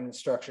our governance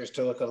structures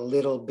to look a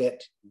little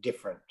bit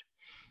different.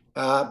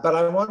 But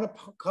I want to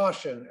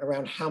caution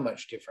around how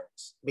much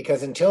difference,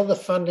 because until the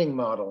funding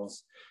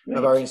models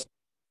of our institutions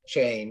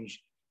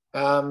change,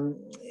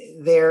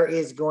 there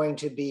is going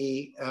to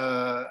be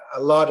a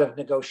lot of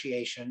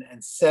negotiation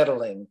and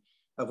settling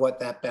of what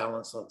that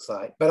balance looks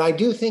like. But I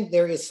do think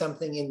there is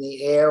something in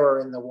the air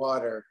or in the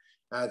water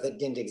that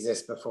didn't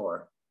exist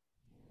before.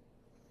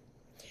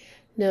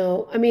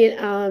 No, I mean,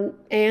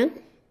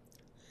 Anne?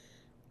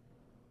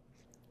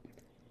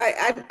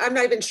 I'm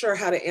not even sure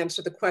how to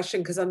answer the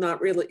question, because I'm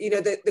not really,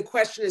 the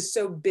question is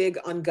so big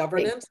on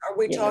governance. Are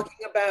we talking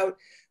about,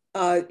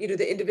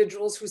 the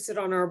individuals who sit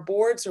on our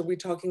boards? Are we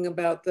talking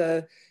about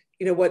the,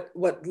 what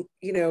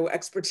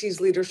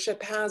expertise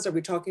leadership has? Are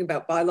we talking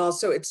about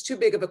bylaws? So it's too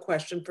big of a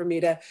question for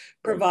me to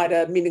provide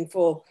a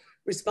meaningful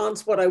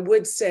response. What I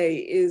would say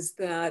is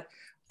that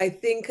I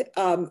think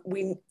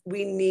we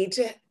need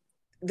to,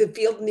 the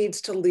field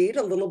needs to lead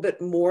a little bit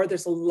more.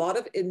 There's a lot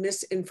of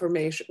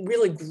misinformation,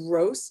 really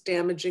gross,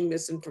 damaging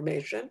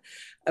misinformation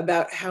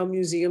about how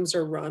museums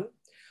are run.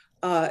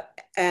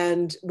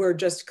 And we're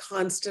just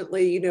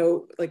constantly,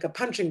 like a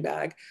punching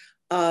bag.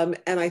 And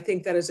I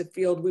think that as a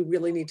field, we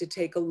really need to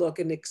take a look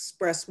and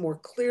express more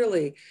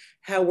clearly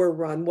how we're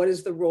run. What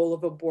is the role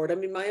of a board? I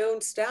mean, my own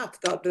staff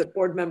thought that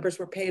board members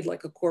were paid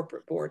like a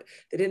corporate board.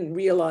 They didn't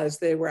realize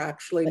they were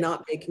actually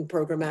not making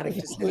programmatic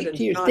decisions.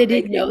 They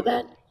didn't know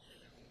that?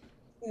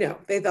 No,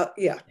 they thought,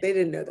 they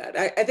didn't know that.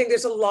 I think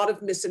there's a lot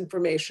of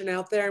misinformation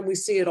out there, and we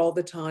see it all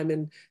the time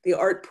in the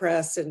art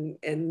press and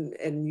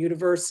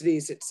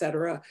universities, et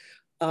cetera.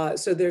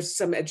 So there's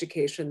some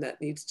education that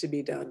needs to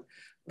be done.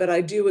 But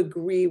I do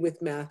agree with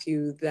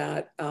Matthew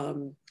that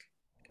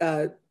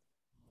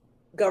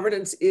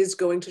governance is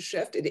going to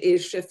shift. It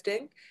is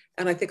shifting.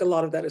 And I think a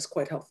lot of that is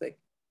quite healthy.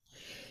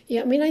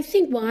 Yeah, I mean, I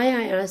think why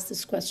I asked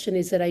this question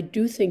is that I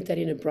do think that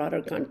in a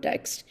broader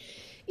context,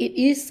 it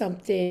is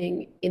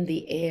something in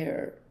the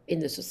air in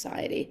the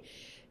society.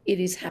 It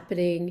is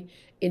happening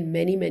in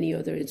many, many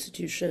other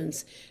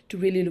institutions to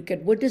really look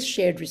at what does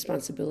shared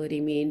responsibility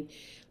mean?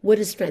 What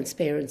does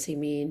transparency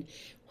mean?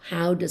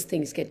 How does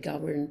things get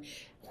governed?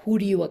 Who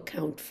do you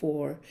account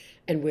for?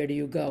 And where do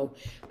you go?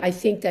 I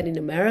think that in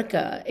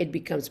America, it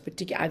becomes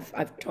particular.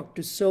 I've talked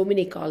to so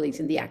many colleagues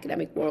in the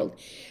academic world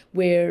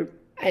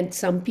and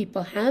some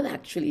people have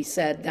actually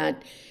said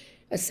that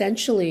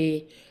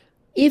essentially,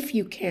 if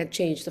you can't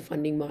change the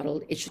funding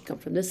model, it should come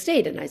from the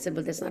state. And I said,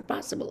 well, that's not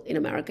possible. In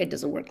America, it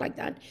doesn't work like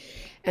that.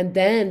 And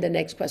then the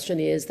next question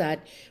is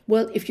that,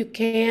 well, if you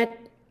can't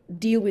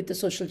deal with the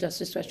social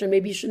justice question,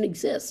 maybe you shouldn't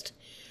exist.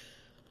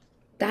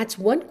 That's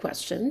one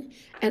question.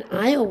 And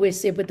I always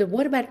say, but then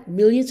what about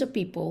millions of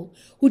people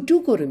who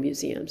do go to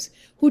museums,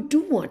 who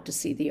do want to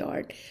see the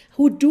art,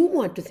 who do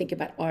want to think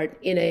about art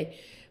in a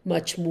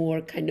much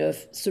more kind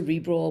of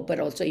cerebral,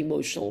 but also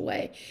emotional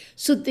way?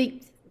 So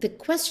the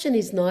question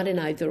is not an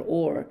either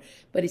or,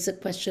 but it's a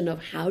question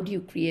of how do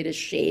you create a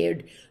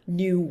shared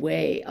new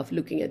way of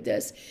looking at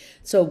this?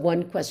 So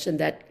one question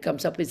that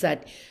comes up is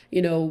that,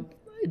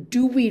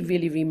 do we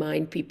really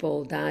remind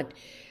people that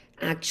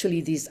actually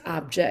these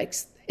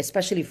objects,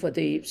 especially for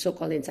the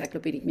so-called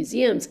encyclopedic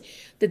museums,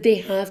 that they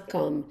have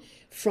come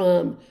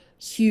from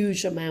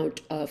huge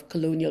amount of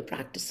colonial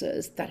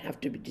practices that have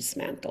to be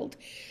dismantled?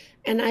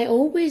 And I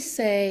always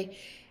say,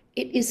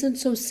 it isn't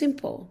so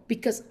simple,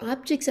 because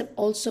objects have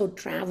also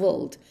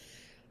traveled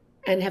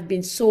and have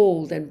been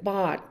sold and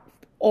bought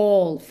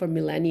all for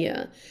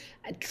millennia.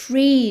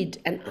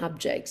 Trade and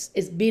objects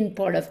has been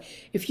part of,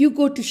 if you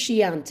go to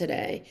Xi'an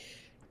today,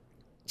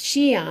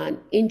 Xi'an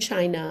in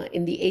China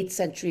in the 8th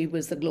century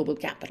was the global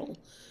capital.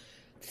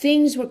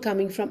 Things were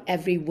coming from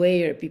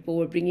everywhere. People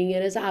were bringing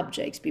it as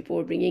objects. People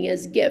were bringing it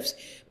as gifts.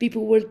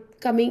 People were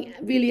coming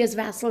really as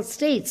vassal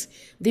states.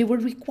 They were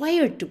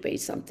required to pay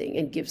something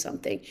and give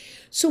something.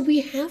 So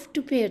we have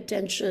to pay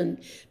attention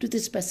to the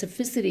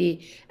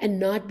specificity and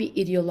not be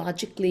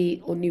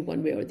ideologically only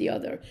one way or the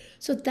other.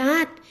 So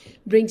that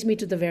brings me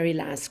to the very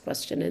last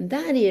question, and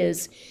that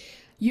is,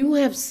 you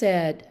have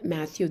said,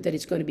 Matthew, that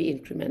it's going to be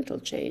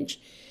incremental change.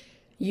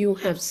 You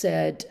have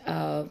said,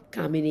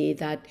 Kamini,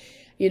 that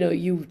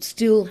you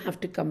still have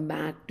to come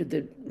back to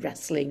the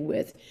wrestling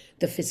with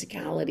the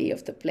physicality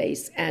of the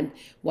place and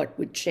what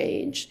would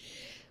change.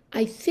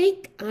 I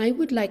think I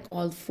would like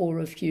all four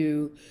of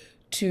you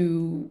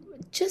to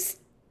just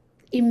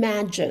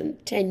imagine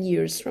 10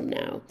 years from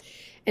now.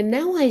 And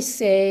now I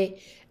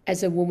say,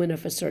 as a woman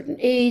of a certain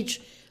age,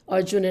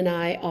 Arjun and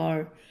I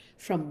are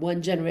from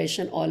one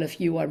generation, all of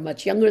you are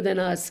much younger than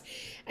us.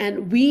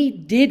 And we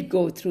did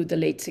go through the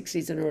late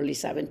 60s and early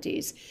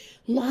 70s.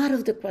 A lot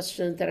of the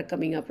questions that are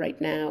coming up right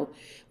now,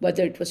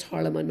 whether it was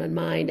Harlem on My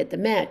Mind at the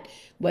Met,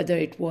 whether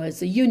it was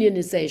the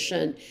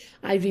unionization.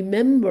 I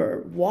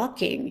remember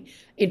walking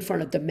in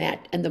front of the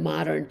Met and the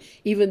Modern,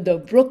 even though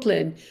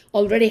Brooklyn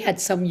already had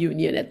some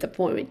union at the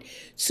point.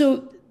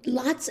 So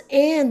lots,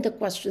 and the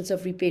questions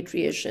of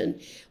repatriation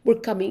were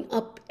coming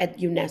up at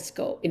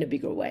UNESCO in a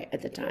bigger way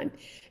at the time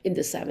in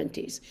the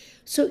 70s.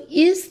 So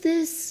is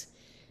this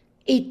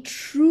a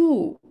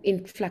true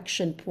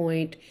inflection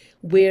point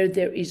where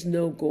there is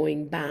no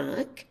going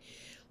back?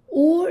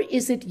 Or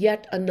is it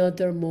yet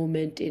another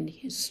moment in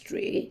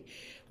history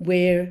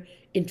where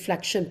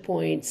inflection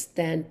points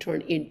then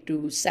turn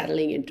into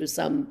settling into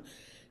some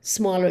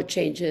smaller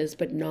changes,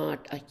 but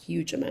not a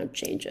huge amount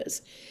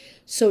changes?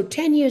 So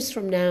 10 years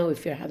from now,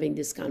 if you're having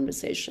this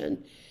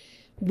conversation,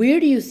 where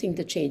do you think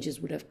the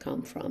changes would have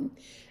come from?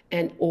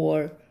 And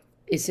or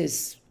is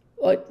this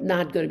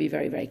not going to be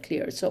very, very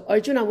clear? So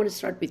Arjun, I want to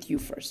start with you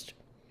first.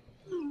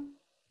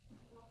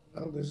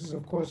 Well, this is,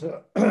 of course,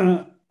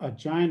 a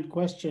giant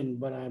question,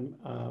 but I'm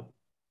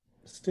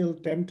still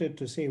tempted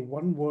to say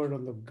one word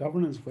on the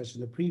governance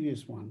question, the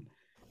previous one,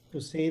 to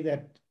say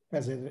that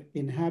as an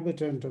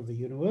inhabitant of the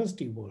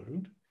university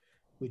world,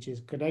 which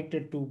is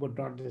connected to but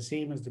not the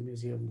same as the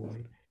museum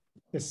world,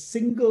 the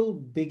single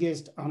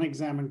biggest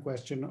unexamined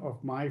question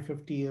of my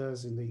 50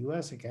 years in the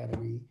US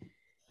Academy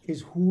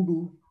is, who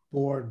do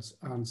boards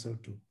answer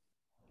to?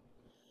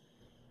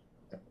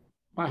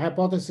 My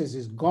hypothesis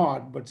is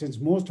God, but since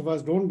most of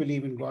us don't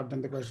believe in God,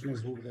 then the question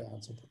is, who do they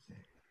answer to?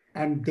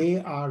 And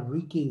they are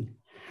wreaking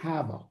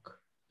havoc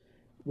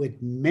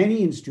with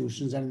many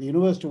institutions, and in the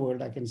university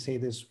world, I can say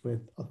this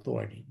with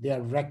authority. They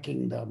are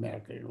wrecking the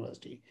American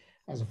university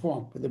as a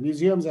form. With the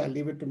museums, I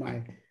leave it to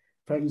my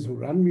friends who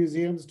run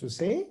museums to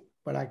say,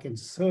 but I can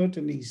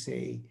certainly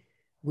say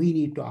we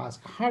need to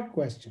ask hard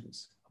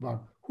questions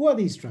about who are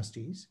these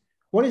trustees,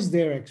 what is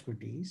their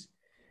expertise,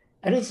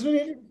 and it's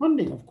related to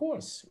funding, of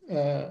course.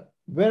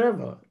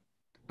 Wherever,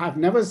 I've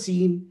never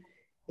seen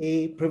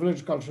a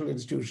privileged cultural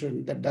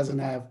institution that doesn't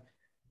have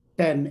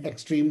 10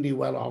 extremely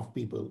well-off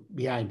people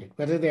behind it,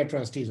 whether they're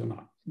trustees or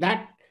not.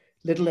 That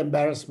little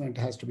embarrassment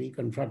has to be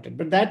confronted.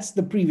 But that's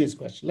the previous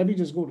question. Let me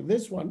just go to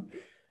this one,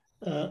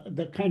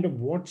 the kind of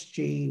what's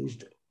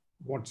changed,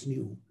 what's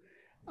new.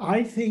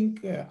 I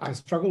think I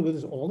struggle with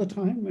this all the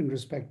time in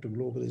respect to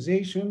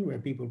globalization, where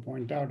people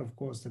point out, of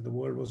course, that the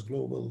world was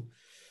global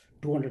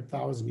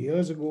 200,000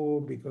 years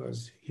ago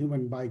because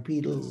human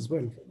bipedals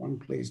went from one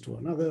place to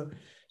another.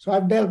 So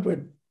I've dealt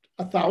with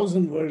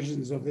 1,000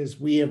 versions of this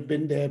 "we have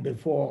been there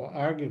before"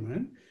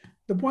 argument.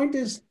 The point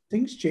is,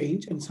 things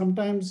change, and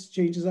sometimes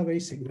changes are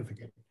very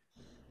significant.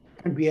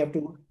 And we have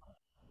to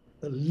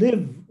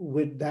live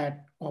with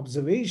that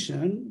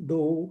observation,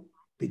 though,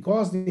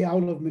 because the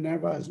owl of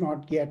Minerva is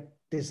not yet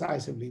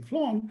decisively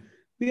flown,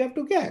 we have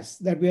to guess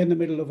that we're in the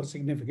middle of a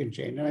significant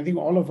change. And I think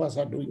all of us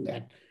are doing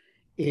that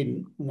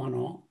in one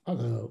or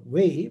other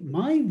way.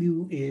 My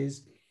view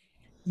is,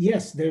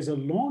 yes, there's a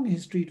long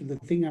history to the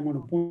thing I'm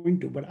going to point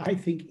to, but I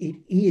think it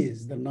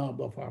is the nub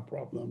of our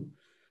problem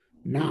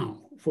now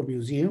for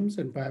museums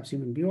and perhaps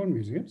even beyond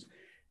museums.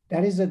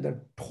 That is that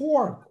the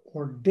torque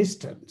or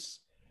distance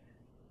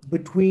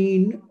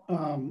between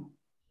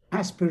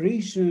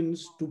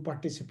aspirations to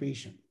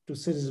participation, to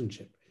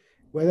citizenship,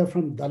 whether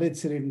from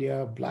Dalits in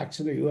India, Blacks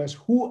in the US,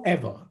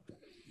 whoever,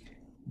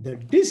 the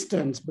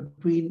distance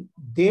between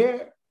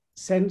their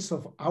sense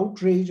of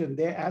outrage and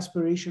their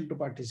aspiration to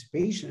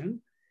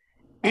participation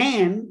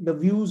and the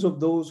views of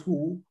those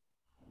who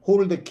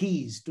hold the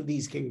keys to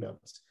these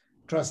kingdoms,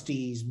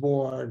 trustees,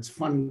 boards,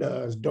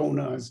 funders,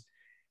 donors,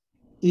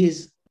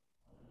 is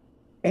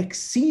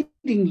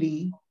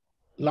exceedingly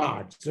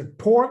large. The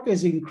torque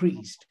is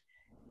increased,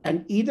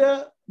 and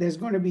either there's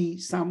going to be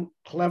some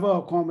clever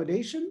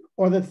accommodation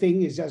or the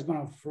thing is just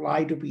going to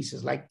fly to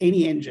pieces like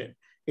any engine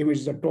in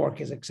which the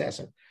torque is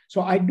excessive.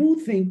 So I do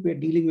think we're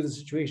dealing with a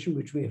situation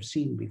which we have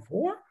seen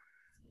before,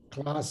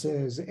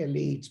 classes,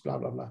 elites, blah,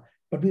 blah, blah.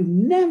 But we've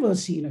never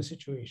seen a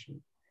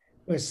situation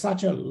where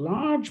such a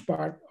large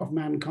part of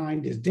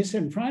mankind is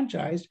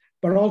disenfranchised,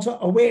 but also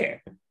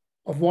aware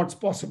of what's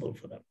possible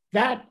for them.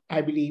 That,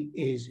 I believe,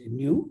 is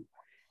new.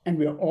 And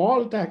we're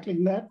all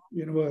tackling that,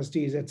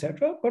 universities, et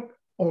cetera. But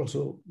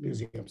also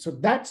museums. So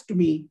that's to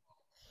me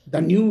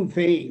the new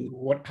thing,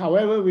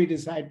 however we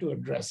decide to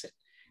address it.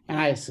 And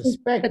I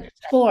suspect the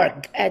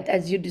torque,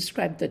 as you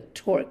described the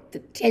torque, the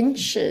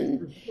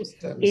tension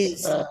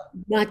is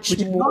much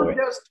which is more. not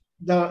just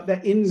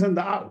the ins and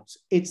the outs.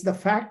 It's the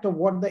fact of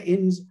what the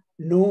ins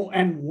know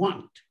and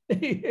want,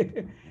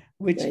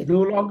 which Right.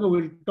 no longer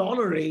will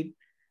tolerate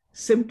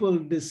simple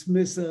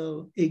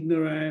dismissal,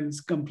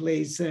 ignorance,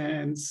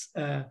 complacence.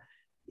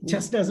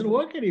 Just doesn't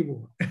work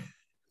anymore.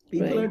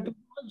 People Right. are too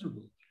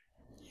vulnerable.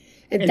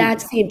 And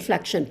that's the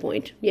inflection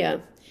point.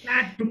 Yeah.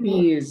 That to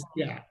me is,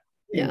 the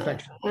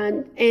inflection.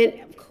 And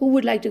who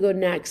would like to go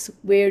next?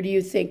 Where do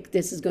you think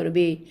this is going to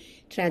be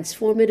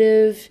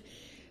transformative,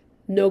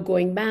 no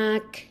going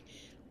back,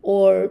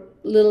 or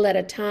little at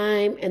a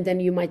time, and then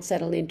you might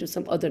settle into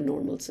some other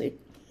normalcy?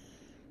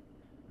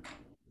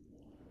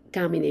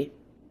 Kamini.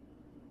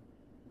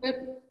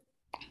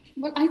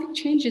 Well, I think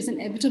change is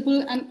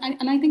inevitable,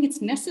 and I think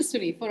it's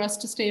necessary for us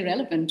to stay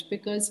relevant,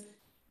 because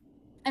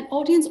an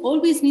audience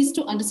always needs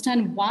to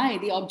understand why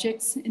the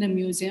objects in a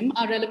museum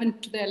are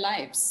relevant to their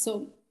lives.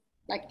 So,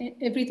 like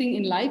everything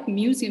in life,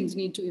 museums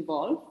need to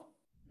evolve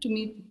to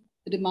meet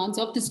the demands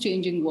of this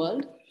changing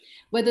world,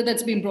 whether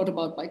that's been brought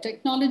about by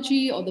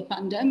technology or the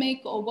pandemic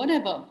or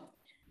whatever.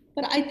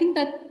 But I think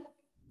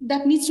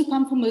that needs to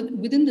come from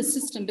within the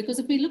system, because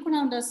if we look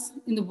around us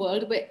in the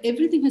world where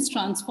everything has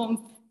transformed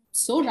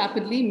so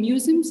rapidly,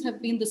 museums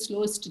have been the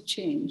slowest to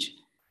change.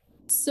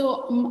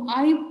 So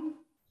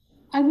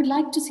I would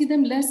like to see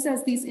them less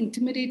as these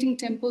intimidating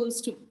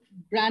temples to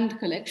grand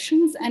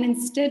collections, and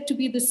instead to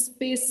be the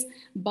space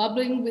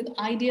bubbling with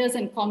ideas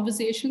and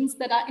conversations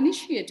that are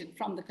initiated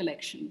from the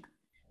collection.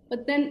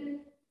 But then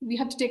we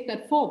have to take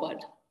that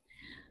forward.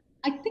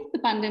 I think the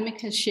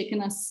pandemic has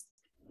shaken us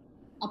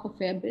up a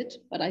fair bit,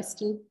 but I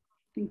still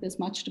think there's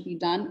much to be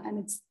done,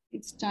 and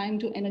it's time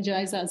to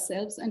energize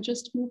ourselves and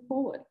just move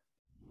forward.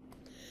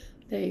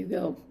 There you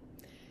go.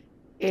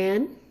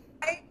 Anne?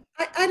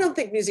 I don't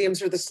think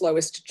museums are the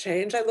slowest to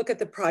change. I look at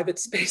the private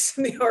space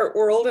in the art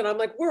world and I'm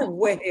like, we're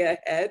way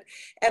ahead.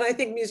 And I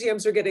think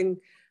museums are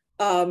getting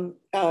all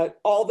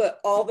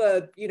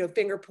the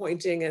finger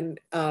pointing and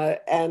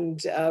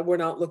we're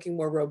not looking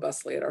more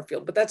robustly at our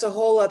field. But that's a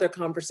whole other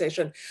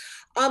conversation.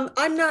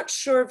 I'm not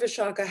sure,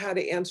 Vishaka, how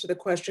to answer the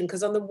question,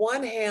 because on the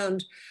one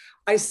hand,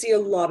 I see a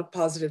lot of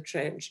positive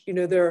change.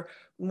 There are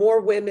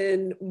more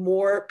women,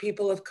 more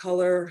people of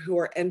color who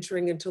are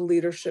entering into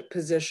leadership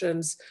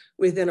positions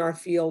within our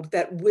field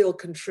that will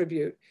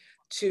contribute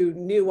to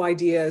new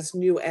ideas,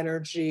 new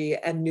energy,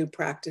 and new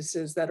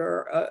practices that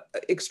are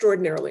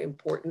extraordinarily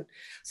important.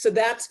 So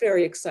that's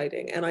very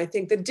exciting. And I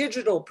think the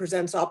digital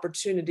presents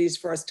opportunities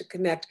for us to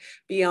connect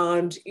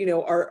beyond,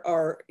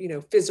 our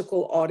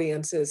physical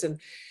audiences. And,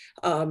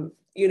 I'm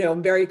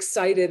very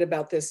excited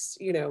about this,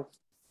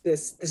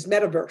 this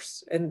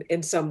metaverse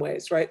in some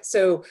ways, right?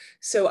 So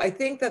I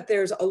think that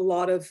there's a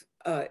lot of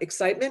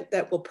excitement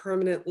that will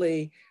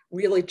permanently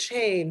really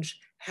change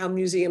how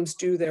museums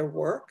do their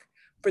work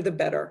for the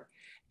better.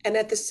 And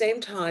at the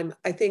same time,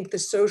 I think the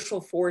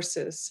social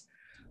forces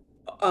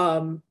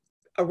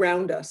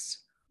around us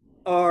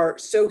are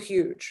so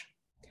huge.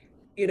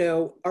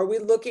 Are we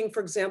looking, for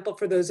example,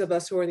 for those of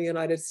us who are in the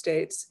United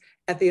States,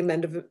 at the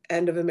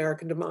end of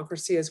American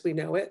democracy as we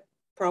know it?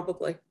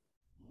 Probably,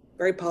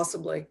 very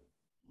possibly.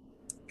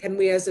 Can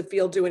we as a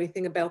field do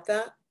anything about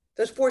that?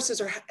 Those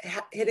forces are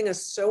hitting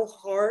us so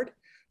hard,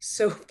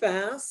 so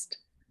fast.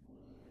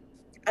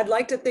 I'd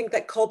like to think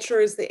that culture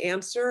is the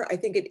answer. I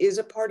think it is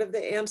a part of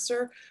the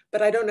answer,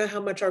 but I don't know how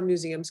much our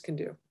museums can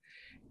do,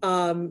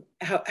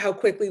 how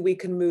quickly we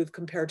can move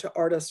compared to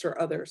artists or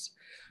others.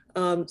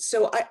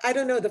 So I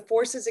don't know, the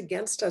forces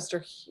against us are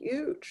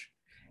huge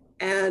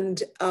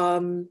and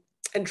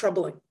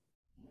troubling.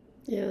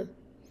 Yeah.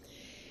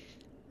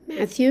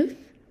 Matthew?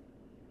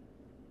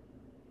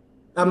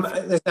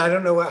 Listen, I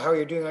don't know how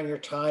you're doing on your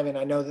time, and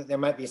I know that there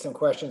might be some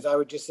questions. I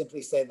would just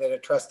simply say that a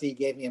trustee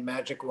gave me a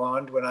magic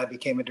wand when I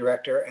became a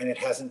director, and it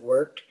hasn't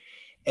worked.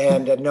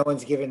 And no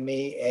one's given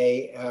me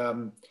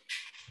a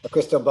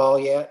crystal ball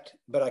yet,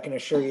 but I can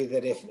assure you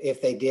that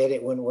if they did,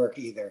 it wouldn't work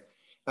either.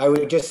 I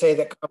would just say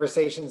that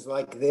conversations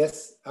like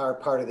this are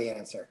part of the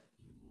answer.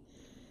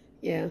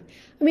 Yeah.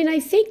 I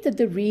think that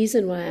the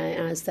reason why I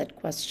asked that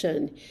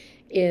question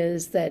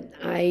is that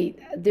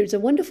there's a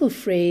wonderful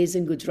phrase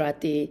in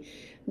Gujarati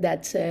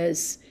that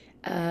says,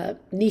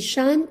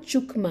 Nishan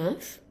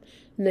chukmaf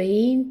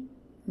nahin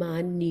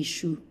man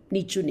nichu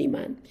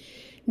niman,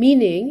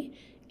 meaning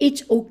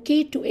it's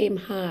okay to aim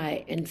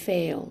high and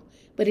fail,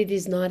 but it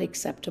is not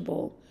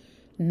acceptable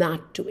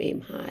not to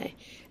aim high.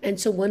 And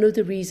so one of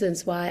the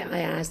reasons why I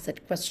asked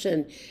that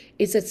question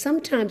is that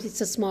sometimes it's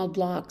the small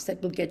blocks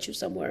that will get you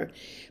somewhere.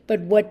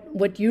 But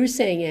what you're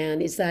saying,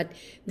 Anne, is that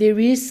there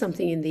is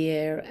something in the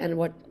air, and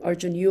what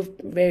Arjun, you've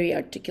very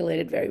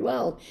articulated very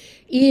well,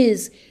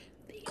 is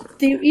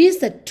there is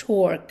that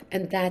torque,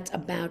 and that's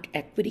about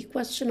equity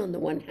question on the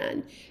one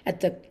hand, at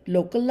the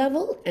local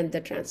level and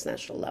the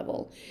transnational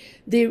level.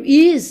 There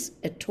is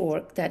a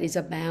torque that is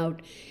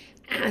about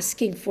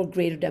asking for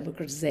greater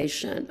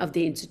democratization of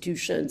the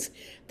institutions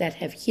that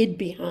have hid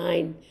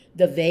behind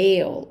the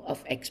veil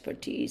of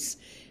expertise.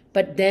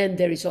 But then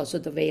there is also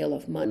the veil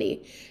of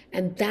money.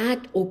 And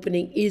that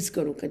opening is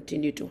going to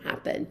continue to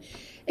happen.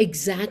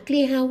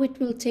 Exactly how it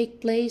will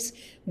take place,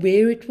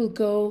 where it will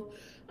go,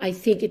 I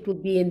think it will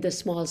be in the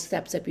small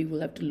steps that we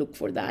will have to look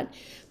for that.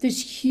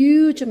 There's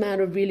huge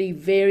amount of really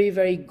very,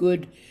 very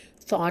good,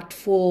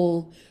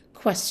 thoughtful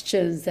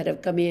questions that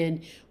have come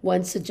in.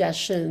 One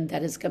suggestion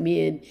that has come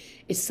in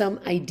is some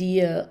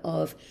idea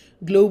of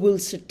global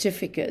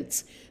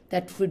certificates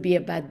that would be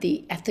about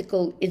the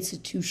ethical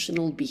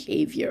institutional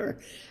behavior.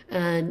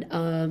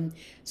 And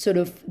sort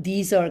of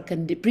these are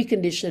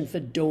precondition for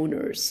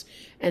donors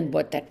and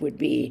what that would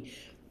be.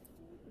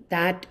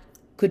 That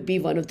could be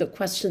one of the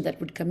questions that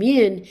would come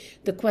in.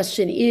 The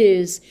question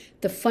is,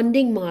 the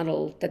funding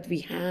model that we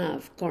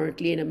have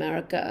currently in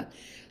America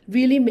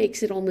really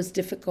makes it almost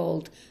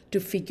difficult to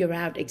figure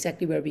out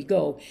exactly where we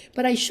go.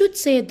 But I should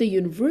say at the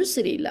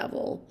university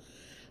level,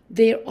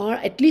 there are,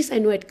 at least I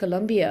know at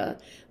Columbia,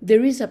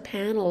 there is a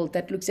panel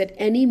that looks at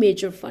any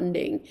major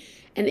funding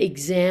and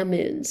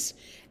examines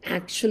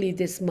actually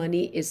this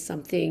money is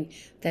something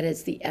that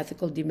has the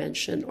ethical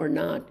dimension or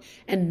not,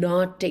 and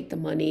not take the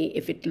money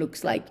if it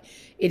looks like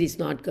it is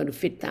not going to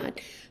fit that.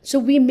 So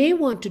we may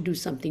want to do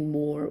something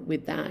more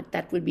with that.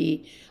 That would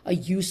be a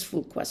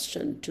useful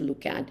question to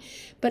look at.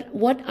 But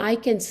what I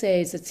can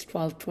say is it's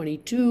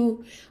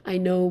 12:22. I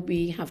know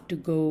we have to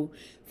go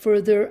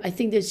further. I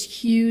think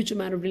there's huge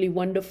amount of really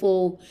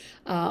wonderful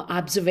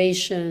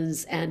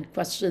observations and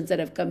questions that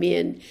have come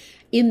in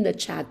the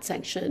chat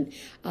section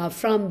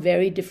from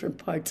very different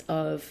parts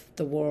of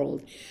the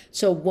world.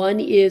 So one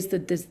is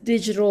that this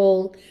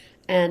digital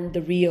and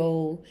the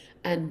real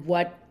and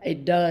what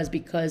it does,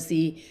 because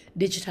the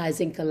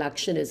digitizing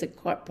collection is a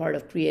part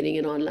of creating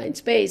an online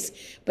space.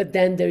 But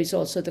then there is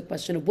also the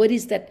question of what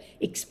is that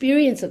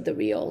experience of the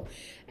real?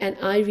 And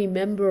I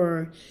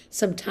remember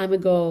some time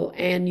ago,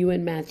 and you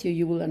and Matthew,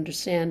 you will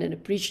understand and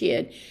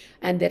appreciate,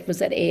 and that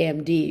was at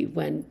AMD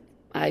when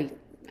I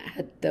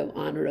had the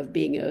honor of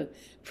being a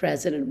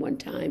president one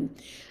time.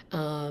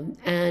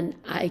 And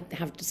I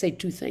have to say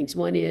two things.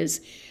 One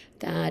is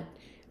that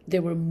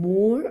there were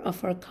more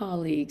of our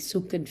colleagues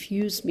who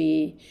confused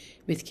me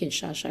with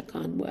Kinshasa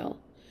Conwell,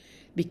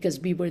 because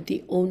we were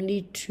the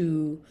only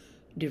two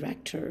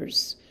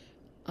directors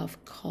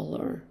of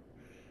color,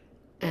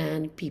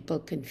 and people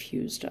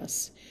confused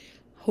us.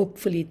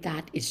 Hopefully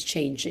that is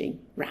changing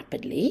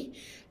rapidly,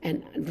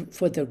 and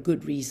for the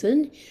good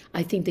reason.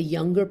 I think the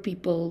younger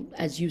people,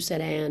 as you said,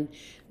 Anne,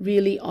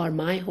 really are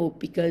my hope,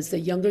 because the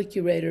younger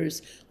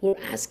curators were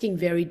asking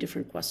very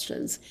different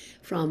questions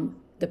from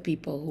the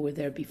people who were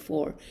there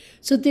before.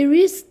 So there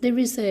is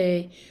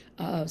a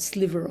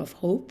sliver of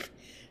hope.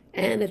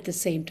 And at the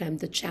same time,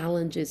 the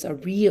challenges are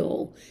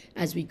real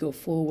as we go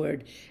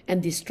forward.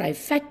 And this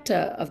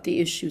trifecta of the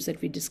issues that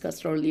we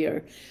discussed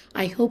earlier,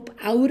 I hope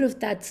out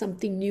of that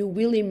something new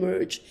will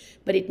emerge,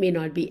 but it may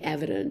not be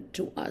evident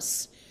to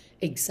us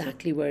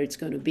exactly where it's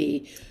going to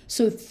be.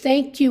 So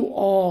thank you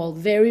all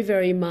very,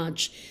 very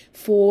much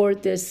for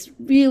this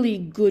really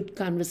good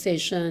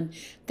conversation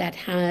that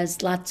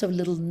has lots of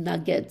little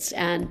nuggets.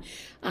 And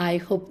I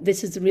hope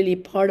this is really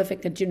part of a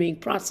continuing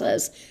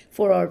process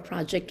for our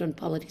project on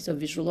politics of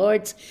visual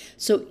arts.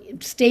 So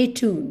stay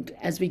tuned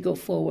as we go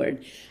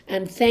forward.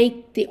 And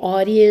thank the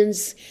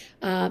audience.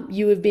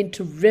 You have been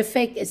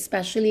terrific,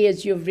 especially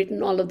as you have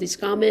written all of these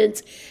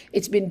comments.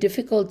 It's been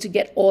difficult to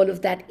get all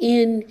of that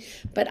in,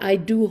 but I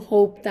do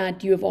hope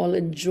that you have all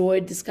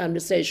enjoyed this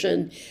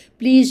conversation.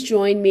 Please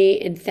join me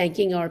in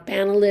thanking our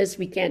panelists.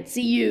 We can't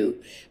see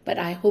you, but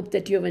I hope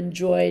that you have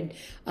enjoyed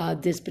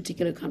this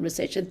particular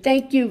conversation.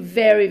 Thank you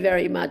very,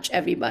 very much,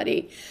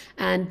 everybody.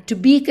 And to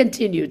be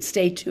continued,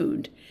 stay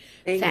tuned.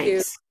 Thank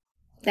you.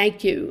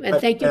 Thank you. And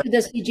thank you to the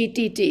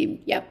CGT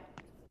team. Yep.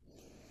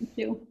 Thank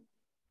you.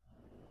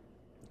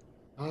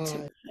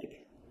 Bye.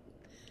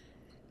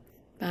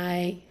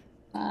 Bye.